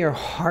 to bring your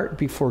heart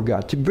before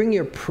God, to bring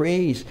your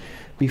praise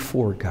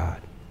before God.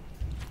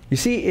 You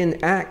see,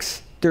 in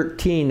Acts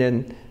 13,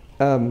 and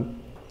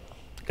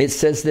it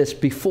says this: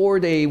 before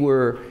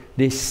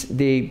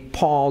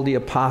Paul the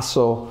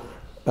apostle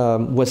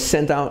was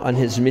sent out on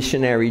his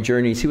missionary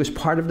journeys, he was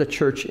part of the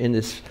church in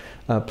this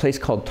place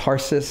called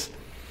Tarsus.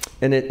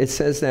 And it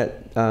says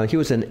that he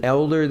was an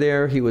elder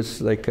there. He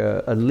was like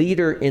a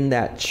leader in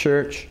that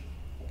church.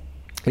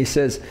 He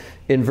says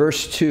in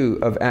verse 2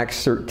 of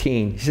Acts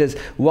 13, he says,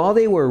 while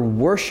they were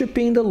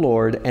worshiping the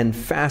Lord and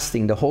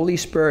fasting, the Holy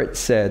Spirit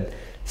said,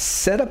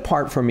 set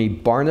apart for me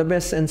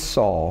Barnabas and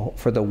Saul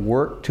for the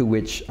work to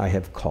which I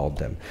have called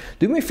them.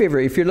 Do me a favor,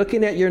 if you're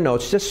looking at your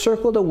notes, just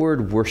circle the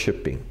word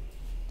worshiping.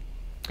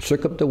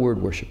 Circle up the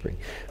word worshiping.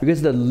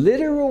 Because the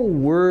literal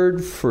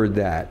word for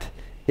that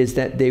is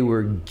that they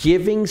were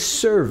giving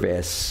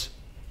service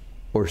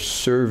or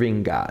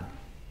serving God.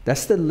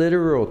 That's the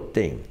literal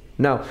thing.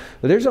 Now,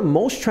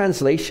 most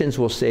translations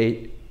will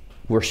say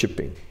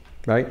worshiping,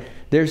 right?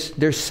 There's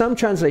some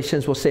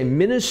translations will say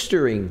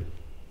ministering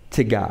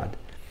to God.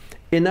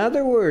 In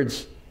other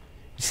words,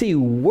 see,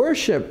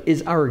 worship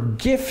is our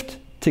gift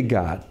to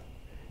God.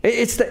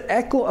 It's the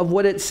echo of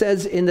what it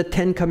says in the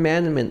Ten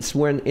Commandments,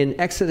 when in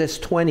Exodus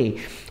 20,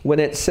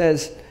 when it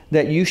says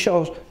that you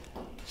shall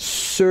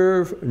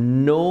serve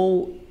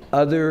no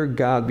other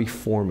God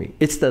before me.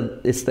 It's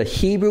the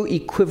Hebrew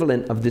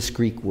equivalent of this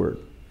Greek word.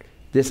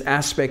 This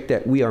aspect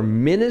that we are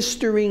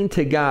ministering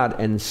to God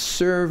and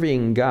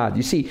serving God.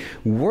 You see,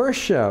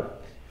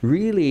 worship,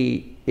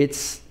 really,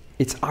 it's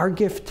our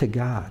gift to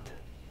God,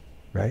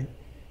 right?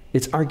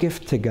 It's our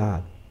gift to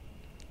God.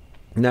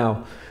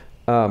 Now,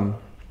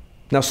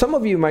 some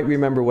of you might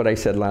remember what I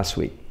said last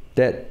week,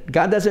 that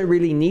God doesn't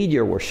really need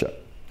your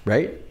worship,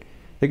 right?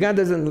 That God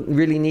doesn't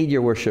really need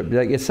your worship.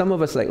 Like some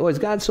of us like, is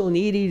God so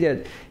needy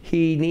that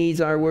he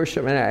needs our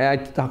worship? And I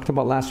talked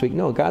about last week,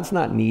 no, God's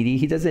not needy.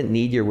 He doesn't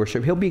need your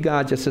worship. He'll be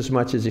God just as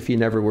much as if you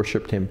never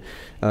worshiped him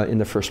in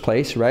the first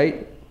place,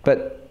 right?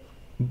 But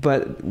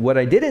what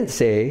I didn't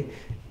say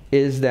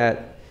is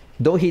that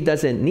though he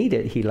doesn't need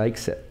it, he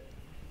likes it.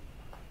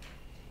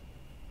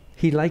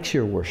 He likes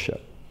your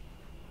worship.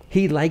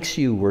 He likes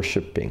you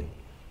worshiping,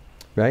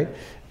 right?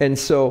 And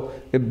so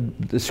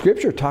the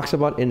scripture talks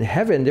about in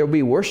heaven there'll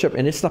be worship,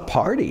 and it's the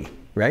party,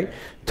 right?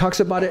 It talks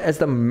about it as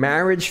the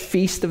marriage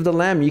feast of the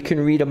Lamb. You can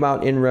read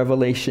about in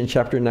Revelation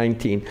chapter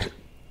 19.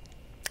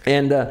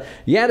 And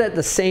yet at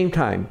the same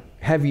time,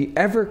 have you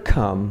ever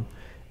come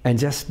and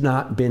just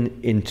not been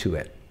into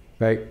it,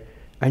 right?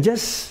 I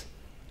just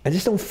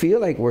don't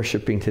feel like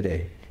worshiping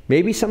today.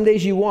 Maybe some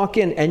days you walk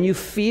in and you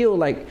feel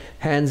like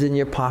hands in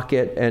your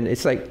pocket, and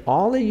it's like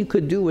all that you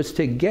could do was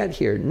to get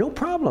here. No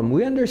problem.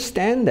 We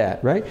understand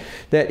that, right?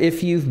 That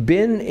if you've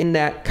been in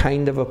that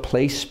kind of a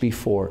place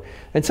before,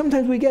 and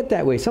sometimes we get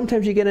that way.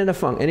 Sometimes you get in a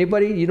funk.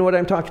 Anybody, you know what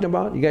I'm talking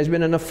about? You guys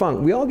been in a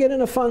funk? We all get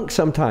in a funk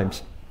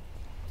sometimes.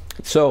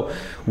 So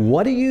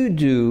what do you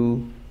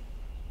do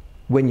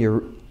when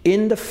you're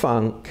in the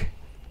funk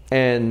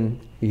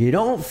and you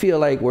don't feel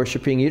like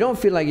worshiping? You don't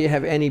feel like you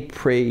have any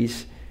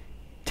praise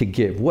to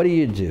give? What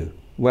do?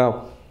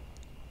 Well,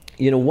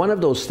 one of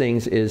those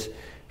things is,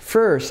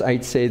 first,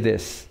 I'd say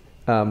this.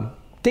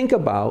 Think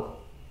about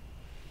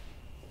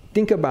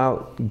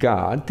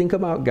God. Think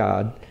about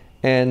God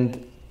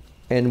and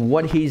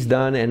what he's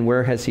done and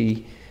where has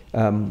he,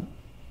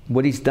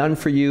 what he's done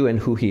for you and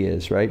who he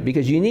is, right?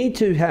 Because you need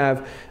to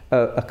have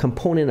a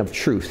component of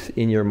truth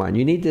in your mind.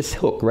 You need this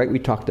hook, right? We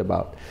talked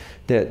about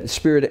that,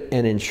 spirit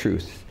and in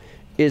truth.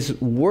 Is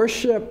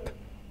worship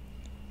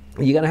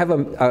You got to have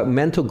a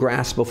mental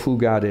grasp of who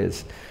God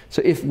is.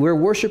 So if we're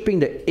worshiping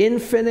the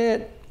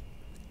infinite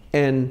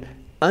and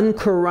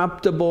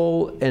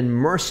uncorruptible and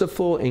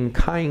merciful and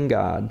kind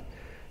God,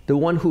 the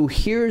one who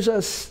hears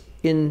us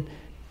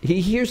he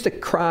hears the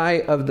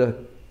cry of the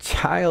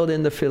child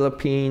in the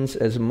Philippines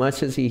as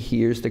much as he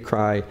hears the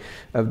cry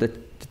of the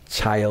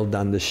child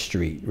on the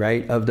street,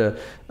 right? Of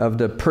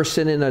the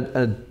person in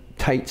a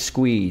tight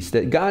squeeze.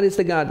 That God is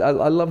the God. I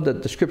love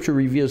that the scripture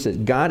reveals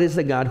that God is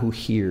the God who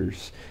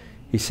hears.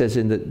 He says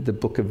in the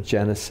book of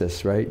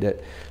Genesis, right?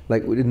 That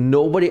like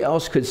nobody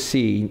else could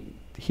see.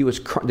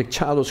 The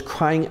child was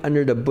crying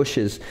under the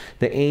bushes.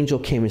 The angel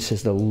came and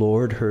says, the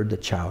Lord heard the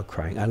child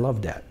crying. I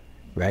love that,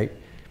 right?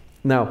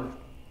 Now,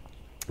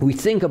 we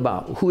think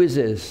about who is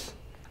this?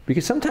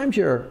 Because sometimes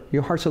your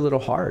heart's a little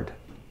hard,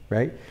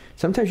 right?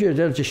 Sometimes you're a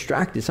little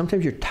distracted.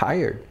 Sometimes you're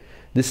tired.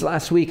 This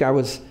last week,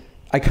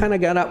 I kind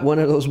of got up one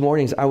of those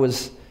mornings. I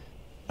was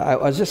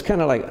just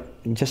kind of like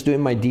just doing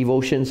my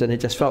devotions, and it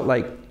just felt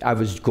like I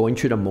was going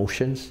through the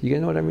motions. You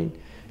know what I mean?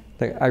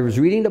 Like I was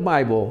reading the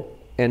Bible,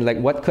 and like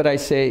what could I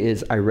say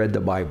is I read the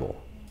Bible.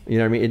 You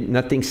know what I mean?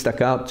 Nothing stuck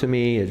out to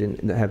me. I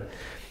didn't have.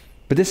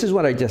 But this is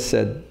what I just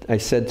said. I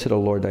said to the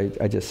Lord,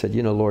 I just said,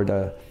 Lord,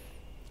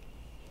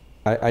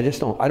 I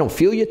don't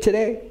feel you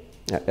today,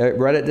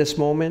 right at this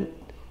moment,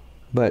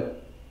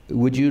 but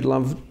would you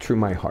love through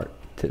my heart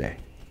today?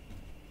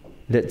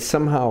 That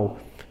somehow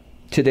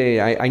today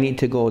I need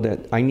to go,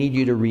 that I need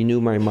you to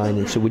renew my mind,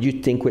 and so would you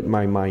think with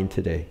my mind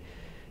today?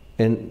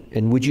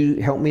 And would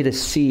you help me to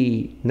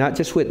see, not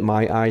just with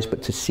my eyes,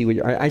 but to see with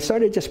your eyes? I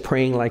started just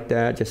praying like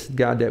that, just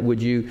God, that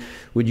would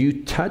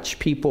you touch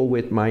people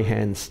with my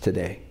hands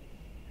today,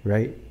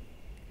 right?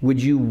 Would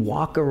you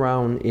walk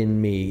around in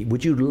me?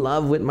 Would you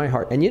love with my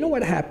heart? And you know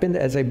what happened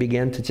as I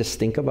began to just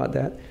think about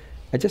that?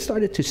 I just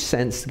started to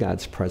sense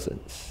God's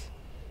presence.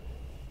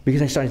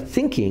 Because I started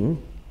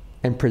thinking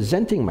and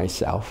presenting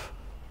myself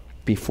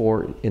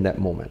before in that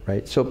moment,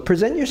 right? So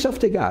present yourself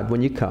to God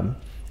when you come.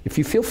 If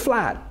you feel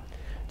flat,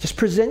 just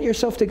present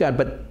yourself to God.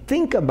 But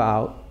think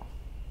about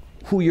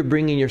who you're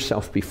bringing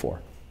yourself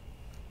before,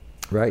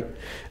 right?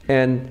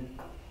 And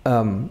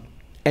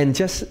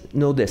just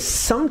know this,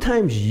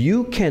 sometimes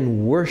you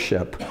can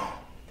worship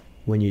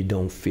when you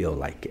don't feel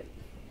like it.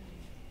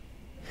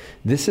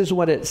 This is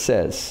what it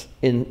says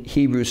in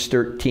Hebrews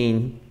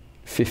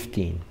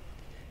 13:15.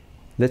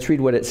 Let's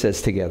read what it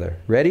says together.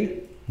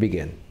 Ready?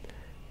 Begin.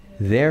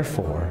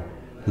 Therefore,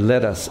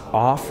 let us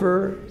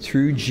offer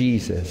through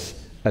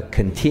Jesus a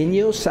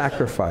continual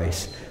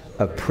sacrifice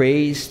of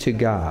praise to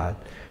God,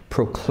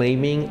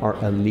 proclaiming our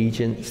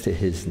allegiance to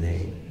his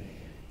name.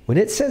 When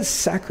it says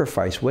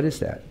sacrifice, what is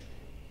that?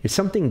 If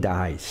something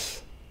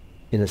dies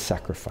in a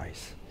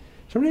sacrifice,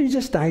 sometimes you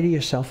just die to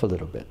yourself a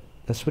little bit.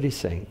 That's what he's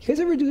saying. You guys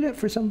ever do that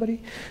for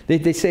somebody?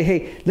 They say,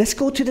 hey, let's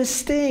go to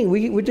this thing.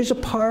 There's a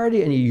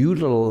party, and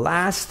the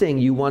last thing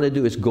you want to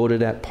do is go to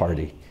that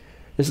party.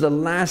 This is the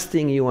last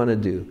thing you want to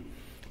do.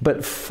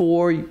 But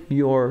for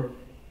your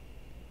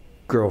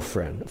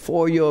girlfriend,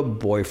 for your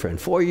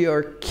boyfriend, for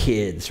your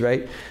kids,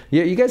 right?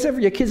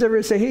 Your kids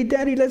ever say, hey,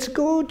 Daddy, let's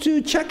go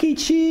to Chuck E.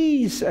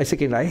 Cheese? I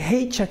say, I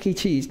hate Chuck E.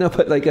 Cheese. No,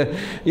 but like, you know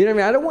what I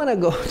mean? I don't want to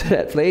go to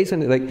that place.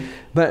 And like,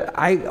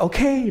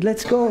 okay,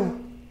 let's go.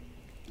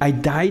 I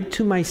died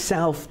to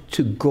myself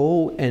to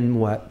go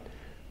and what?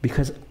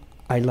 Because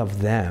I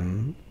love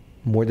them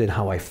more than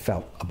how I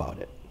felt about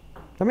it.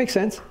 That makes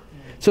sense?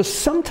 So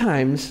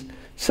sometimes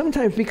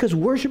because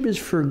worship is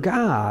for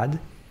God,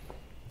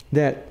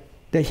 that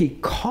he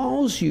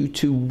calls you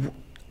to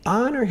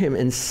honor him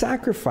and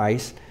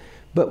sacrifice,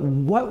 but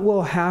what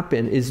will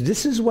happen is,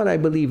 this is what I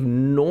believe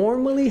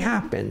normally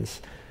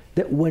happens,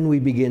 that when we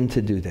begin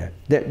to do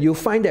that you'll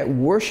find that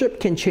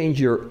worship can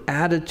change your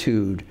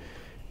attitude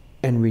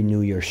and renew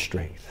your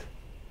strength.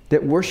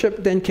 That worship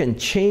then can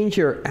change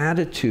your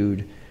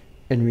attitude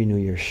and renew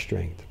your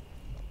strength.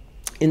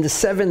 In the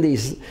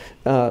 70s,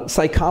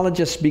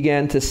 psychologists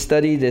began to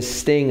study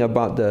this thing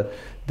about the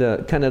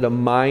kind of the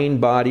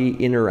mind-body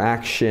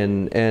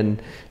interaction,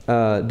 and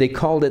they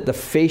called it the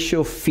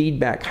facial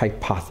feedback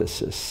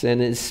hypothesis.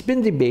 And it's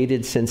been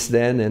debated since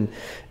then,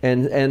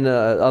 and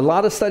a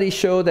lot of studies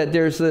show that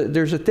there's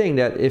a thing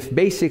that if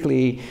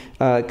basically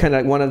kind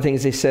of one of the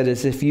things they said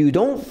is, if you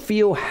don't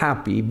feel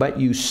happy but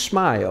you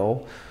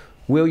smile,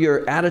 will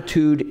your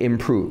attitude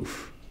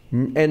improve?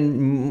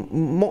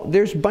 And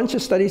there's a bunch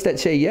of studies that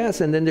say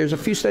yes, and then there's a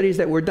few studies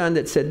that were done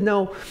that said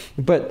no.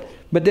 But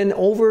then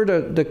over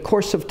the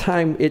course of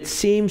time, it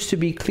seems to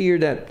be clear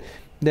that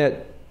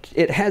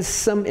it has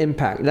some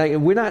impact. Like,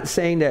 we're not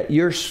saying that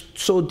you're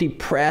so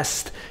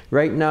depressed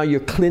right now, you're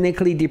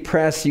clinically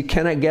depressed, you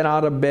cannot get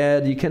out of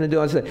bed, you cannot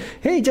do it.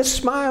 Hey, just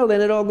smile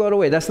and it'll go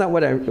away. That's not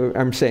what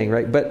I'm saying,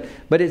 right? But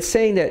it's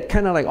saying that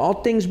kind of like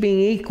all things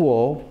being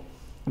equal,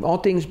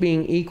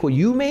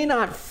 you may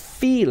not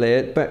feel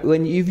it, but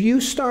if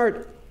you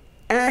start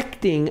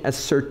acting a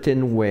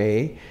certain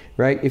way,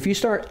 right? If you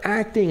start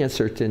acting a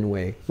certain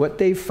way, what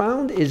they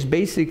found is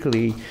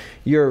basically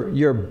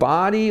your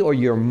body or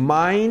your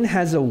mind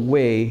has a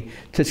way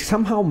to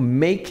somehow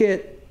make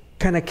it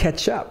kind of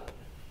catch up.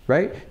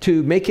 right?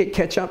 To make it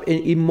catch up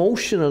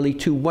emotionally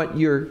to what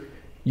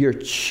you're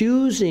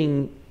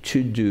choosing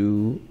to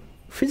do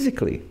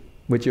physically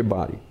with your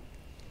body.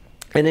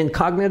 And in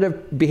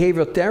cognitive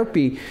behavioral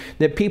therapy,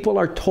 that people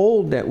are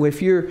told that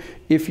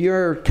if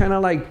you're kind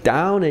of like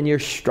down and you're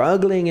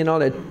struggling and all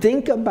that,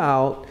 think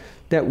about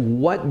that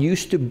what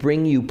used to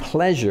bring you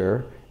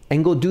pleasure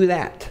and go do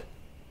that.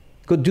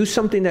 Go do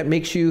something that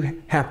makes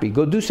you happy.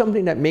 Go do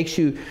something that makes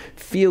you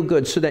feel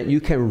good so that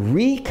you can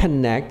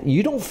reconnect.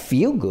 You don't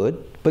feel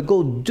good, but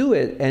go do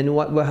it. And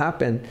what will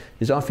happen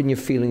is often your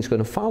feelings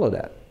going to follow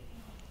that.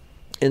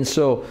 And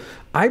so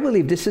I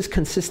believe this is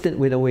consistent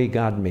with the way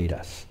God made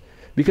us.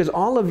 Because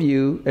all of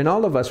you and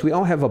all of us, we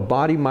all have a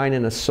body, mind,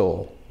 and a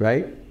soul,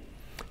 right?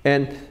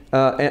 And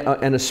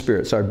a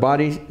spirit. Sorry,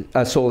 body,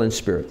 soul, and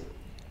spirit.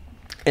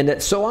 And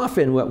that so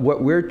often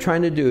what we're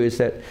trying to do is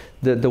that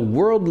the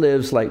world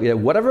lives like,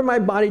 whatever my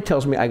body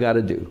tells me, I got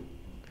to do.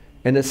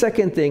 And the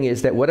second thing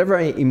is that whatever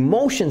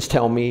emotions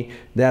tell me,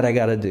 that I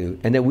got to do.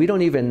 And that we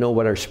don't even know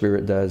what our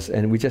spirit does.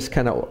 And we just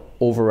kind of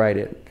override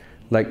it.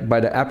 Like by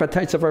the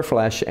appetites of our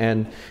flesh,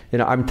 and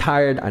I'm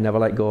tired, I never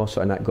let go,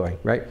 so I'm not going,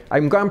 right?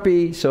 I'm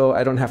grumpy, so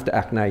I don't have to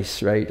act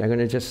nice, right? I'm going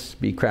to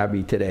just be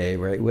crabby today,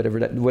 right?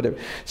 Whatever.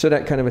 So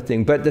that kind of a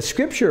thing. But the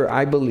scripture,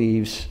 I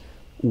believe,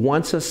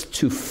 wants us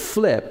to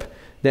flip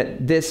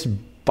that this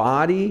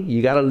body,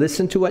 you got to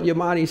listen to what your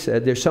body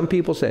said. There's some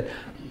people say,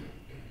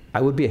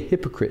 I would be a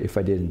hypocrite if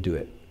I didn't do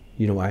it.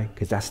 You know why?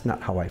 Because that's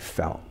not how I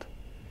felt.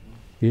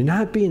 You're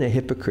not being a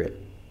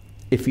hypocrite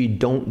if you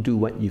don't do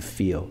what you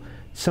feel.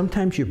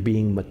 Sometimes you're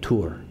being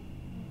mature,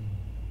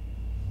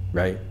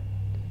 right?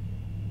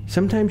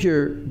 Sometimes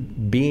you're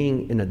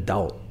being an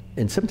adult.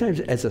 And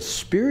sometimes as a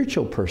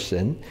spiritual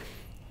person,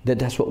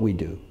 that's what we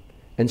do.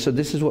 And so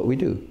this is what we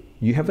do.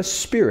 You have a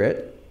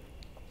spirit.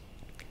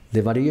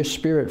 Live out of your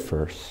spirit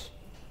first.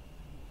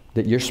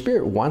 That your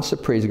spirit wants to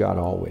praise God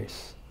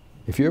always.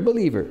 If you're a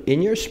believer,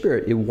 in your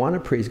spirit, you want to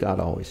praise God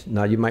always.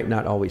 Now, you might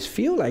not always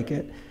feel like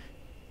it.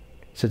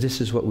 So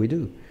this is what we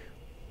do.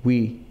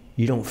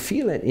 You don't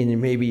feel it in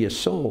maybe your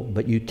soul,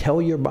 but you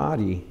tell your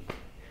body,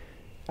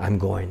 I'm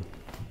going.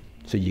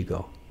 So you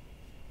go.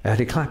 Are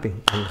they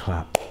clapping? I'm going to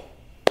clap.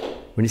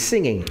 When he's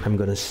singing, I'm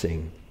going to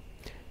sing.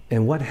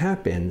 And what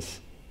happens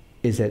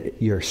is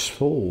that your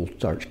soul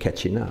starts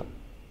catching up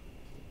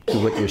to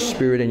what your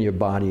spirit and your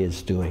body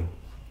is doing,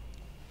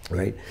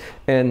 right?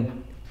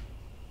 And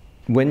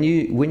when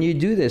you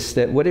do this,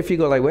 that what if you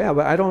go like, well,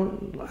 but I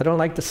don't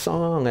like the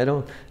song. I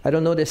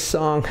don't know this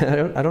song.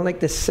 I don't like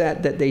the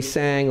set that they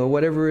sang or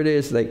whatever it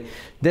is. Like,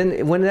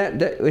 then when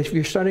that if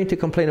you're starting to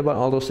complain about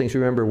all those things,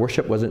 remember,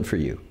 worship wasn't for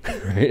you,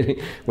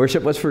 right?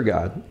 Worship was for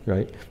God,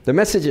 right? The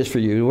message is for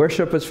you.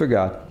 Worship was for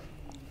God.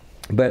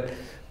 But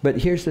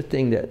here's the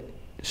thing that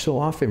so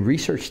often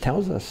research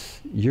tells us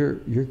you're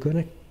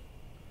going to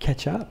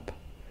catch up.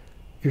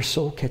 Your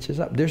soul catches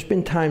up. There's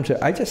been times that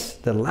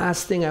the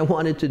last thing I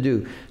wanted to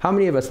do, how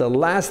many of us, the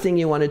last thing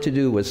you wanted to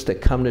do was to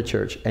come to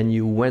church, and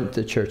you went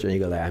to church and you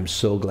go like, I'm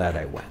so glad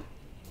I went,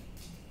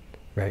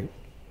 right?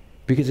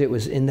 Because it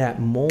was in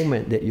that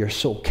moment that your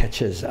soul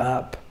catches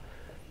up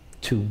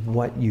to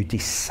what you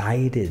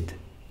decided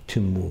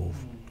to move.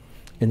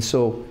 And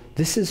so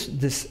this is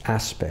this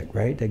aspect,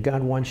 right? That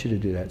God wants you to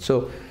do that.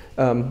 So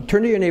turn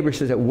to your neighbor and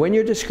say that when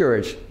you're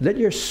discouraged, let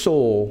your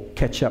soul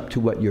catch up to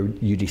what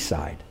you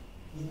decide.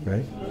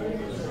 Right?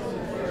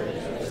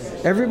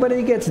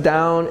 Everybody gets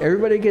down,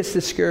 everybody gets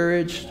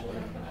discouraged,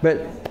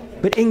 but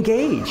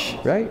engage,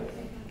 right?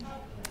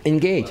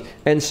 Engage.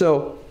 And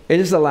so it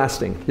is the last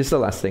thing. This is the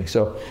last thing.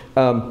 So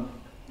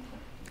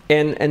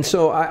and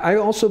so I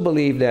also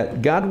believe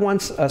that God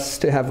wants us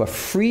to have a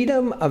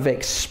freedom of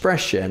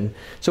expression.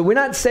 So we're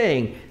not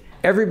saying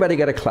everybody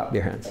got to clap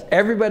their hands.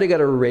 Everybody got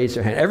to raise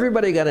their hand.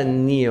 Everybody got to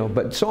kneel.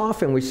 But so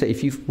often we say,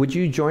 would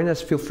you join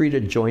us? Feel free to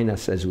join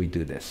us as we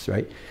do this,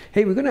 right?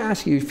 Hey, we're going to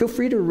ask you, feel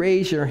free to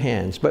raise your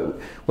hands. But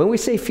when we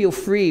say feel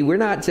free, we're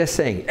not just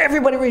saying,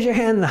 everybody raise your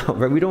hand now,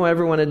 right? We don't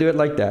ever want to do it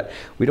like that.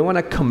 We don't want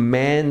to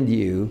command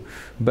you,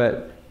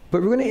 but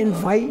we're going to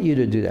invite you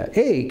to do that.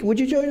 Hey, would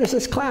you join us?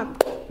 Let's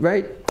clap,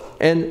 right?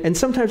 And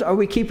sometimes, are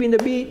we keeping the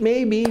beat?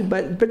 Maybe,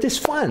 but it's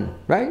fun,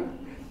 right?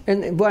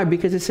 And why?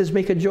 Because it says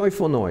make a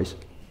joyful noise.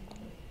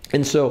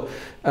 And so,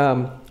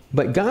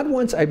 but God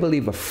wants, I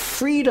believe, a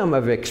freedom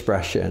of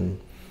expression,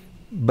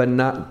 but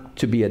not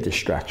to be a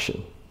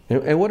distraction.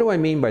 And what do I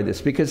mean by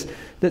this? Because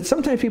that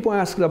sometimes people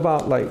ask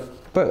about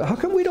but how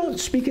come we don't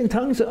speak in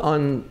tongues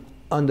on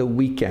the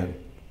weekend?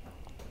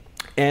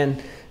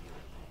 And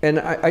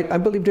I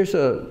believe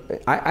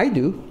I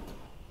do.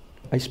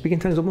 I speak in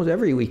tongues almost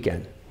every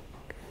weekend.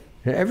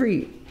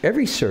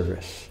 Every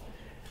service.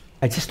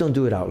 I just don't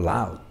do it out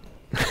loud.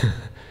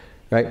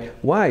 Right?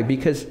 Why?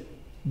 Because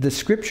the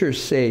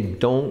scriptures say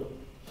don't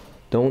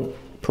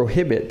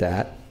prohibit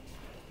that,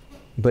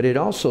 but it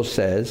also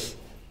says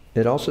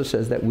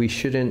that we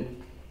shouldn't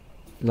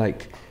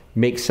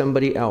make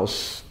somebody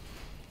else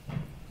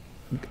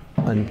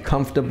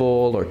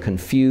uncomfortable or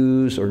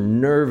confused or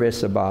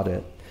nervous about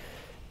it.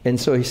 And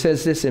so he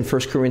says this in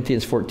 1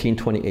 Corinthians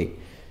 14:28.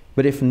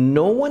 But if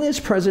no one is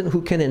present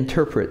who can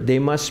interpret, they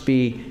must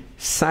be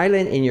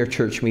silent in your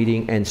church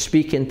meeting and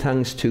speak in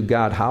tongues to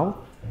God. How?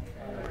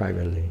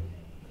 Privately.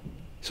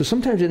 So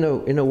sometimes in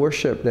a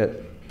worship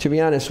that, to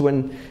be honest,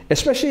 when,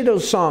 especially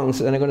those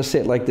songs, and I'm going to say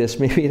it like this,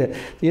 maybe that,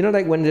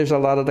 like when there's a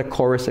lot of the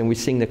chorus and we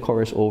sing the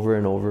chorus over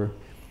and over.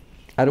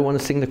 I don't want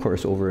to sing the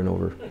chorus over and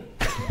over.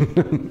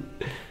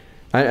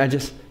 I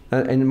just,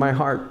 in my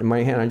heart, in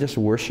my hand, I'm just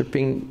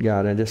worshiping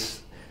God. I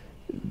just,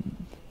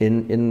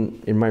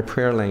 in my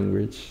prayer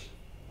language.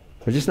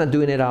 I'm just not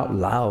doing it out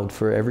loud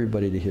for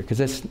everybody to hear, because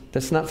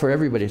that's not for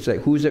everybody. It's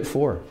like, who's it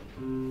for?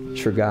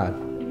 It's for God,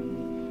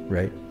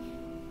 right?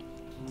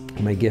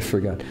 My gift for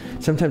God.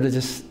 Sometimes I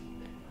just,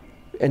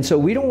 and so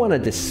we don't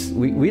want to,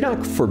 we're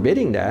not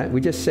forbidding that. We're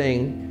just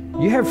saying,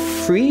 you have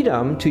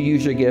freedom to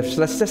use your gifts.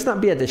 Let's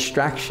not be a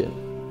distraction,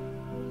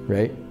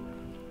 right?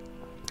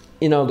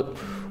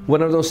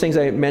 One of those things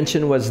I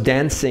mentioned was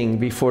dancing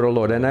before the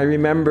Lord. And I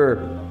remember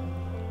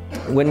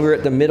when we were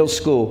at the middle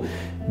school,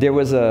 there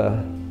was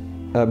a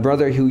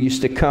brother who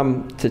used to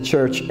come to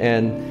church,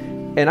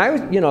 and I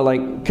was,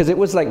 because it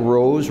was like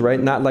rows, right?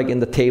 Not like in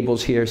the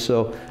tables here.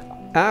 So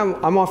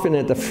I'm often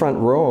at the front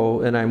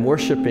row and I'm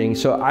worshiping.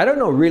 So I don't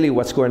know really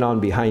what's going on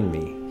behind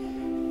me.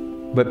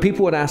 But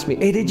people would ask me,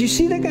 hey, did you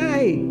see the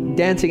guy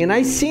dancing? And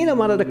I seen him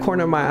out of the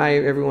corner of my eye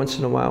every once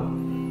in a while.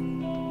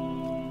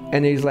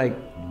 And he's like,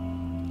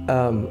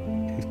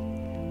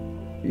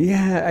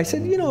 yeah. I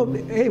said,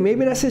 hey,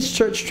 maybe that's his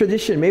church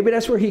tradition. Maybe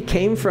that's where he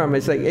came from.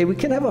 It's like, hey, we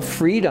can have a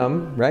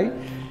freedom, right?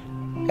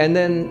 And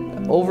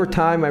then over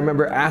time, I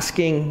remember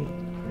asking,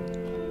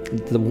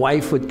 the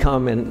wife would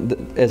come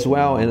as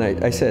well. And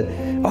I said,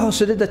 oh,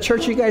 so did the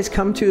church you guys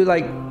come to,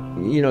 like,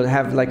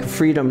 have like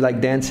freedom,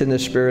 like dance in the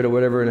spirit or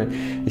whatever?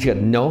 And she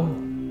said, no.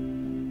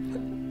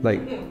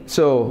 Like,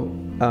 so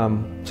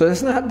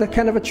that's not the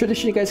kind of a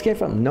tradition you guys came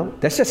from? No,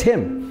 that's just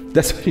him.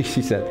 That's what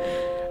she said.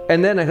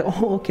 And then I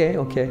thought, oh,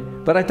 okay.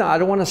 But I thought, I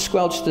don't want to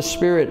squelch the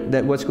spirit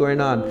that what's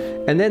going on.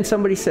 And then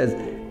somebody says,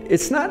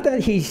 it's not that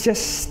he's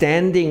just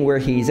standing where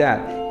he's at.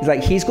 It's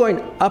like he's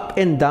going up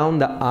and down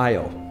the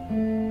aisle.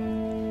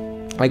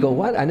 I go,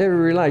 what? I never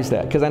realized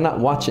that, because I'm not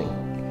watching.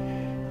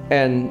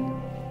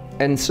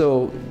 And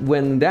so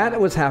when that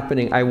was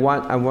happening, I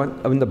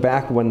went in the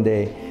back one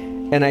day,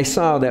 and I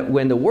saw that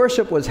when the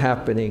worship was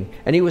happening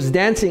and he was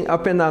dancing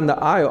up and down the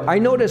aisle, I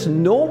noticed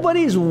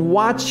nobody's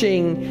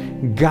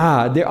watching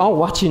God. They're all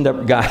watching the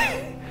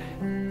guy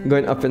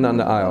going up and down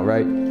the aisle,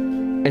 right?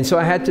 And so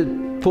I had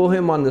to pull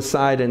him on the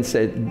side and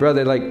said,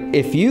 brother, like,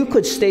 if you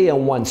could stay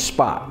in one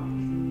spot,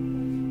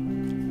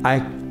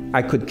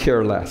 I could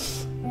care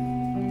less.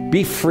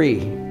 Be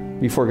free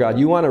before God.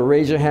 You want to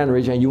raise your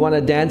hand. You want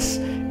to dance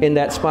in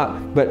that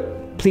spot,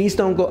 but please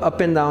don't go up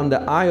and down the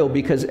aisle,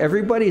 because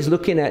everybody's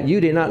looking at you.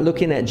 They're not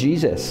looking at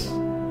Jesus,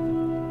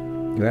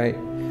 right?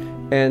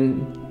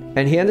 And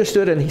he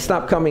understood, and he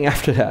stopped coming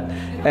after that.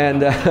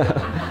 And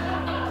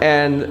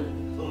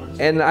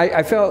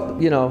I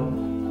felt,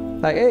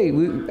 like, hey,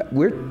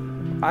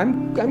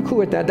 I'm cool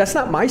with that. That's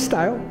not my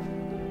style,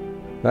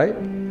 right?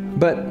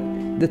 But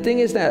the thing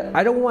is that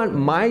I don't want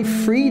my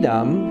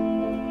freedom.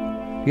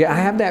 Yeah, I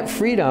have that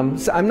freedom.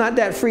 So I'm not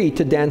that free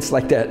to dance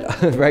like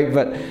that, right?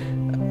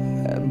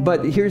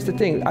 But here's the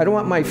thing. I don't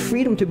want my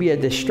freedom to be a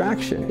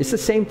distraction. It's the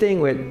same thing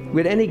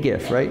with any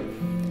gift, right?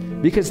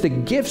 Because the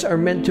gifts are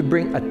meant to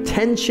bring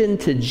attention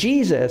to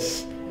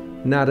Jesus,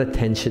 not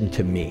attention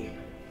to me,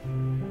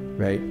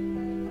 right?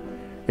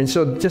 And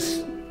so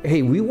just,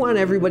 hey, we want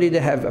everybody to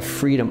have a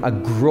freedom, a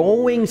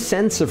growing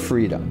sense of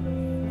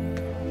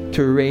freedom,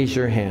 to raise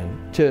your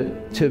hand,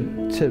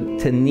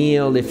 to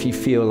kneel if you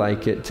feel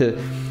like it,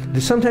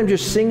 sometimes we're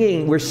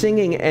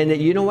singing, and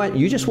you know what?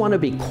 You just want to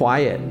be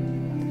quiet.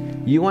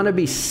 You want to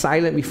be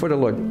silent before the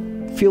Lord.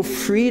 Feel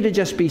free to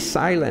just be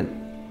silent,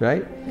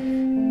 right?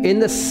 In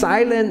the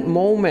silent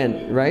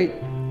moment, right?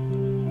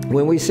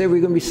 When we say we're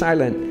going to be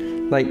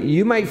silent, like,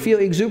 you might feel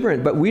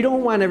exuberant, but we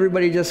don't want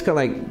everybody just go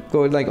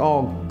like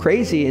all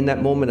crazy in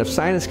that moment of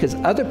silence, because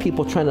other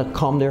people trying to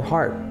calm their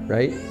heart,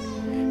 right?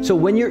 So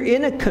when you're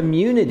in a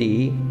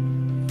community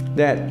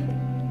that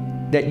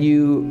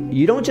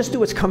you don't just do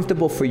what's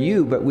comfortable for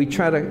you, but we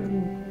try to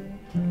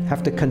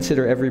have to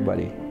consider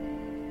everybody.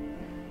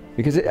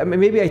 Because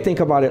maybe I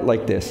think about it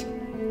like this.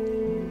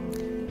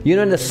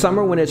 In the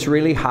summer when it's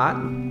really hot,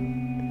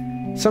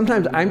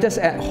 sometimes I'm just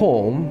at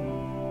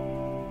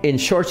home in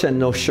shorts and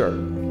no shirt,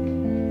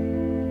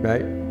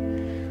 right?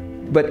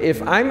 But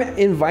if I'm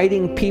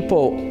inviting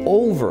people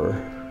over,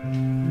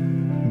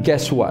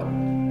 guess what?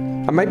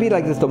 I might be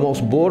like the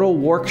most bodo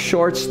work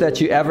shorts that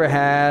you ever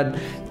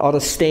had, all the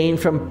stain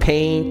from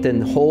paint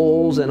and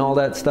holes and all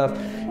that stuff,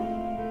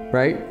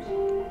 right?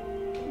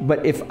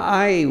 But if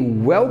I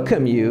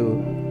welcome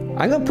you,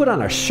 I'm going to put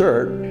on a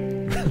shirt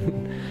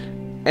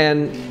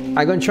and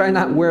I'm going to try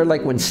not wear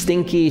like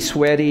stinky,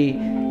 sweaty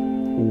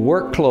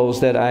work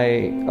clothes that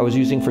I was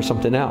using for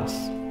something else.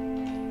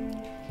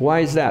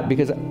 Why is that?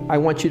 Because I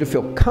want you to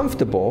feel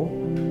comfortable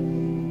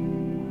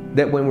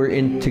that when we're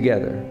in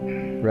together,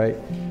 right?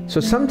 So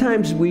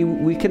sometimes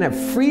we can have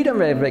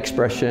freedom of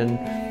expression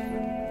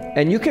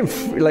And you can,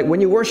 like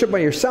when you worship by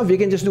yourself, you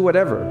can just do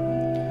whatever.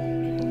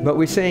 But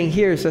we're saying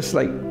here is just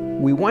like,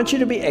 we want you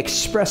to be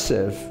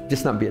expressive,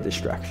 just not be a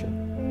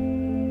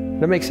distraction.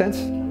 That makes sense?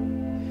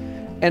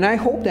 And I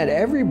hope that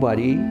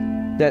everybody,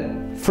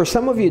 that for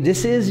some of you,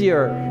 this is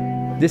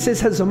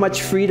as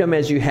much freedom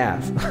as you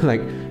have,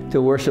 like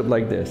to worship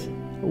like this.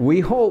 We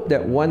hope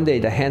that one day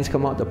the hands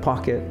come out the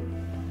pocket.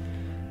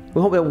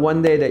 We hope that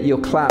one day that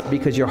you'll clap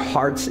because your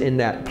heart's in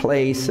that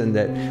place, and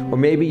that, or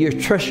maybe you're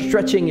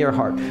stretching your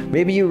heart.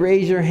 Maybe you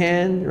raise your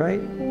hand,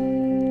 right?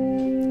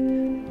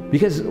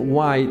 Because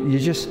why?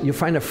 You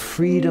find a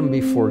freedom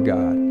before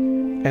God.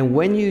 And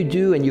when you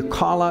do and you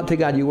call out to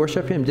God, you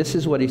worship Him, this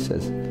is what He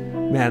says.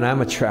 Man,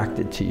 I'm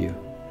attracted to you.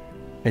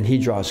 And He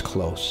draws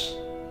close.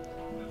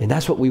 And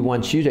that's what we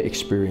want you to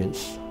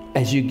experience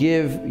as you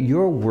give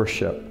your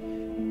worship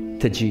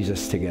to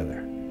Jesus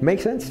together.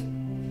 Make sense?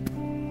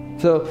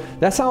 So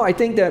that's how I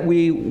think that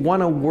we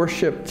want to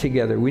worship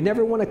together. We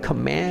never want to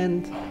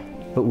command,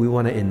 but we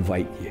want to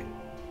invite you.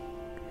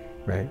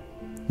 Right?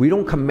 We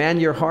don't command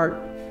your heart.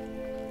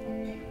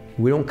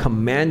 We don't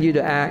command you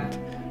to act,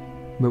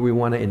 but we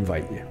want to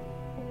invite you.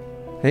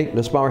 Hey,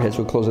 let's bow our heads.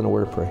 We'll close in a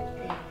word of prayer.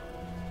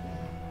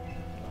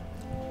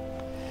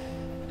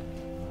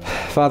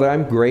 Father,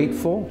 I'm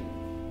grateful.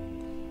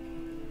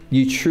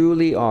 You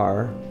truly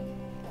are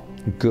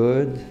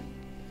good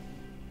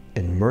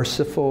and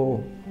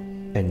merciful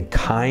and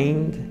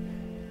kind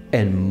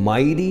and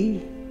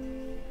mighty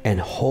and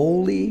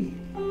holy.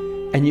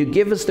 And you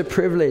give us the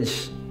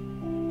privilege,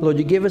 Lord,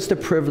 you give us the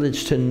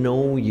privilege to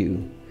know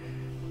you.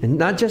 And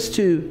not just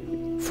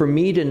for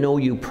me to know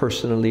you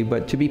personally,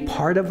 but to be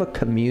part of a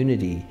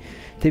community,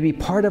 to be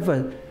part of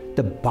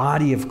the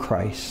body of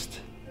Christ.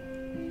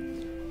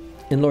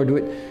 And Lord,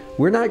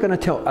 we're not going to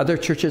tell other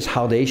churches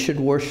how they should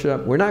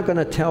worship. We're not going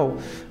to tell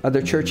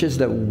other churches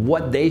that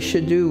what they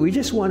should do. We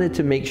just wanted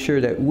to make sure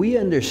that we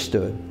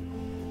understood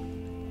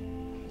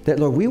that,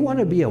 Lord, we want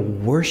to be a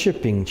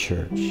worshiping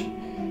church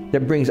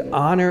that brings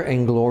honor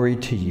and glory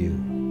to you.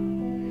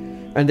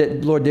 And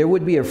that, Lord, there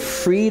would be a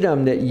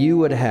freedom that you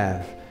would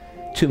have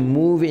to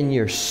move in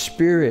your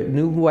spirit,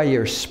 move by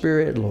your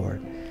spirit,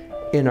 Lord,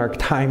 in our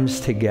times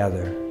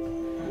together.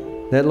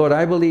 That, Lord,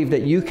 I believe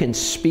that you can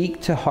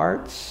speak to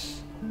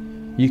hearts.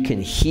 You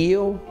can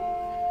heal.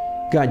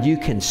 God, you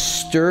can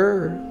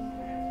stir.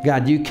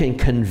 God, you can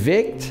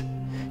convict.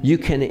 You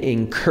can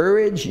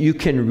encourage. You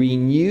can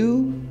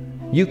renew.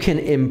 You can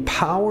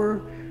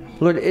empower.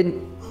 Lord,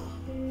 in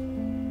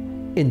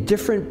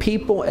different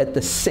people at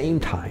the same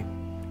time.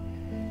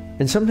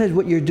 And sometimes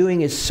what you're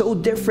doing is so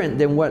different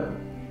than what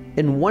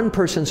in one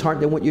person's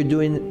heart than what you're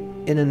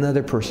doing in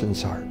another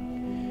person's heart.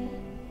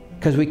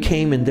 Because we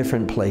came in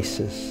different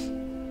places.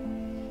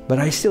 But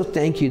I still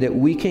thank you that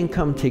we can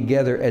come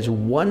together as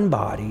one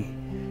body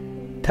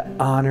to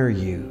honor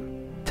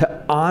you,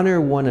 to honor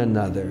one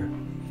another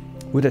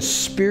with a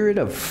spirit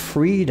of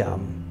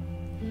freedom.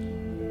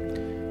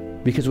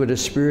 Because where the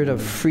spirit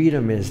of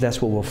freedom is,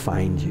 that's where we'll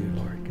find you,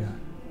 Lord God.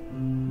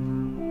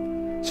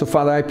 So,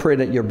 Father, I pray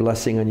that your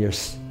blessing on your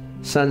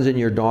sons and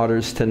your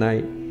daughters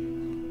tonight,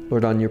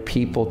 Lord, on your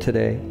people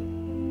today.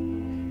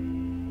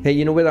 Hey,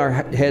 you know, with our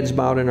heads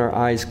bowed and our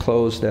eyes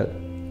closed, that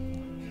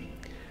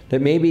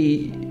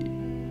maybe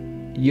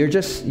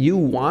you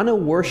want to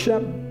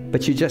worship,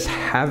 but you just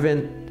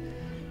haven't,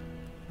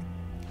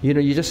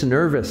 you're just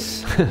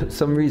nervous.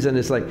 Some reason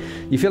it's like,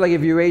 you feel like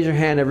if you raise your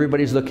hand,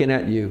 everybody's looking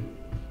at you.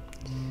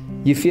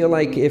 You feel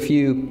like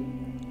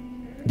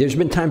there's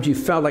been times you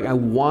felt like, I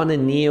want to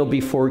kneel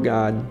before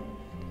God,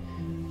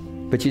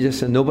 but you just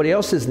said, nobody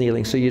else is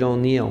kneeling, so you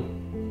don't kneel.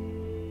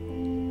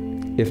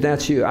 If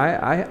that's you,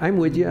 I'm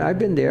with you. I've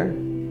been there.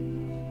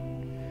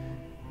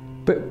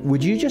 But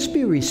would you just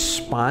be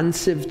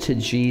responsive to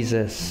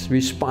Jesus,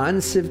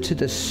 responsive to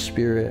the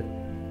Spirit?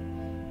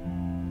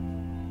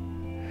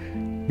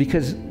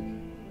 Because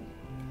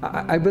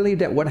I believe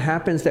that what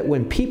happens that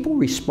when people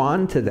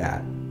respond to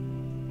that,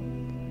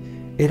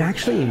 it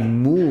actually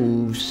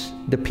moves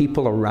the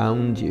people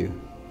around you.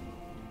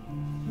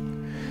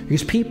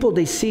 Because people,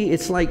 they see,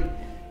 it's like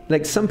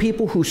some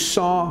people who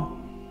saw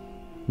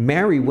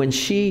Mary when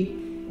she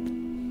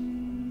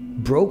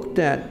broke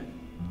that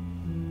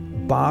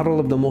bottle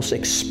of the most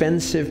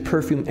expensive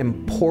perfume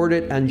and poured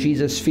it on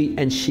Jesus' feet,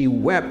 and she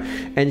wept,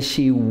 and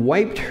she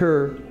wiped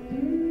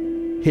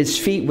his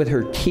feet with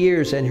her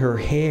tears and her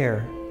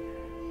hair.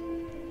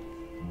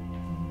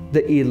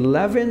 The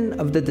 11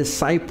 of the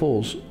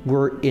disciples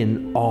were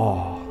in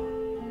awe,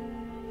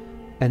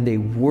 and they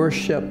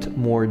worshiped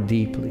more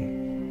deeply.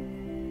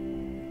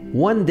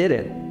 One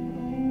didn't.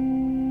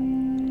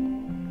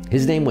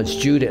 His name was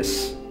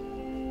Judas,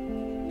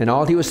 and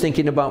all he was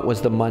thinking about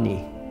was the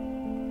money.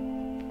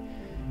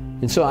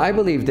 And so I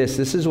believe this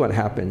is what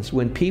happens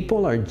when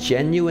people are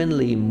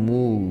genuinely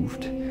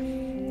moved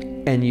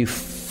and you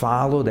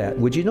follow that.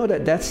 Would you know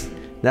that that's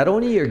not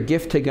only your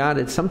gift to God,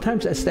 it's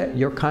sometimes that's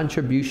your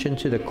contribution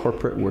to the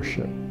corporate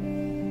worship.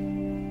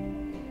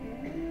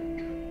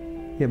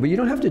 Yeah, but you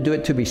don't have to do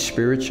it to be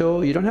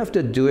spiritual. You don't have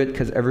to do it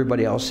because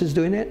everybody else is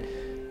doing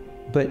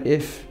it. But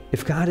if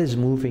God is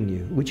moving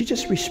you, would you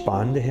just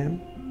respond to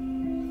Him?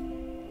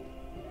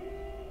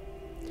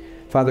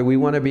 Father, we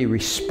want to be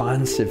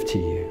responsive to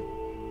you.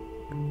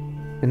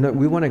 And that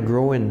we want to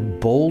grow in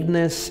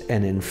boldness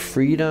and in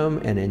freedom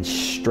and in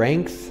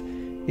strength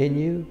in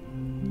you.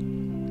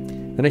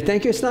 And I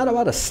thank you, it's not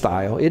about a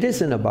style. It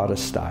isn't about a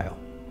style.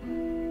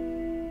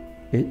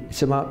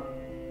 It's about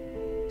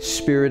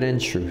spirit and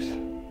truth.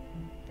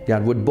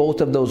 God, would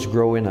both of those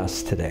grow in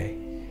us today?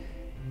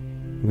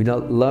 We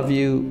love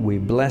you. We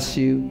bless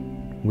you.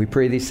 We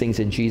pray these things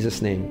in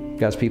Jesus' name.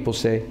 God's people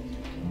say,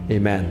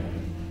 amen.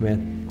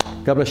 Amen.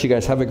 God bless you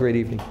guys. Have a great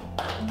evening.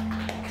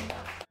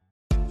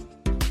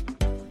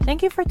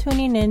 Thank you for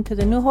tuning in to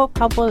the New Hope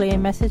Kapolei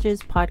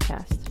Messages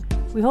podcast.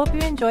 We hope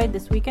you enjoyed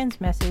this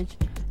weekend's message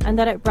and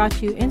that it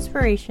brought you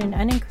inspiration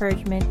and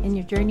encouragement in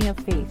your journey of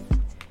faith.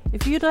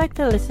 If you'd like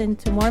to listen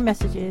to more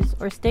messages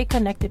or stay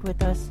connected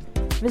with us,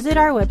 visit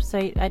our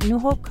website at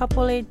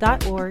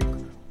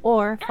newhopekapolei.org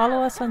or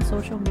follow us on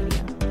social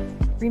media.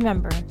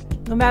 Remember,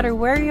 no matter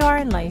where you are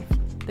in life,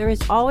 there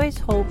is always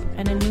hope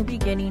and a new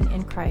beginning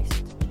in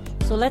Christ.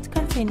 So let's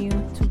continue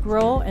to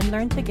grow and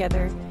learn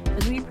together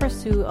as we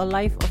pursue a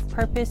life of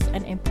purpose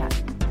and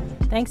impact.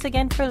 Thanks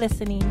again for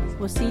listening.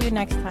 We'll see you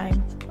next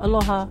time.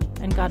 Aloha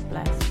and God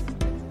bless.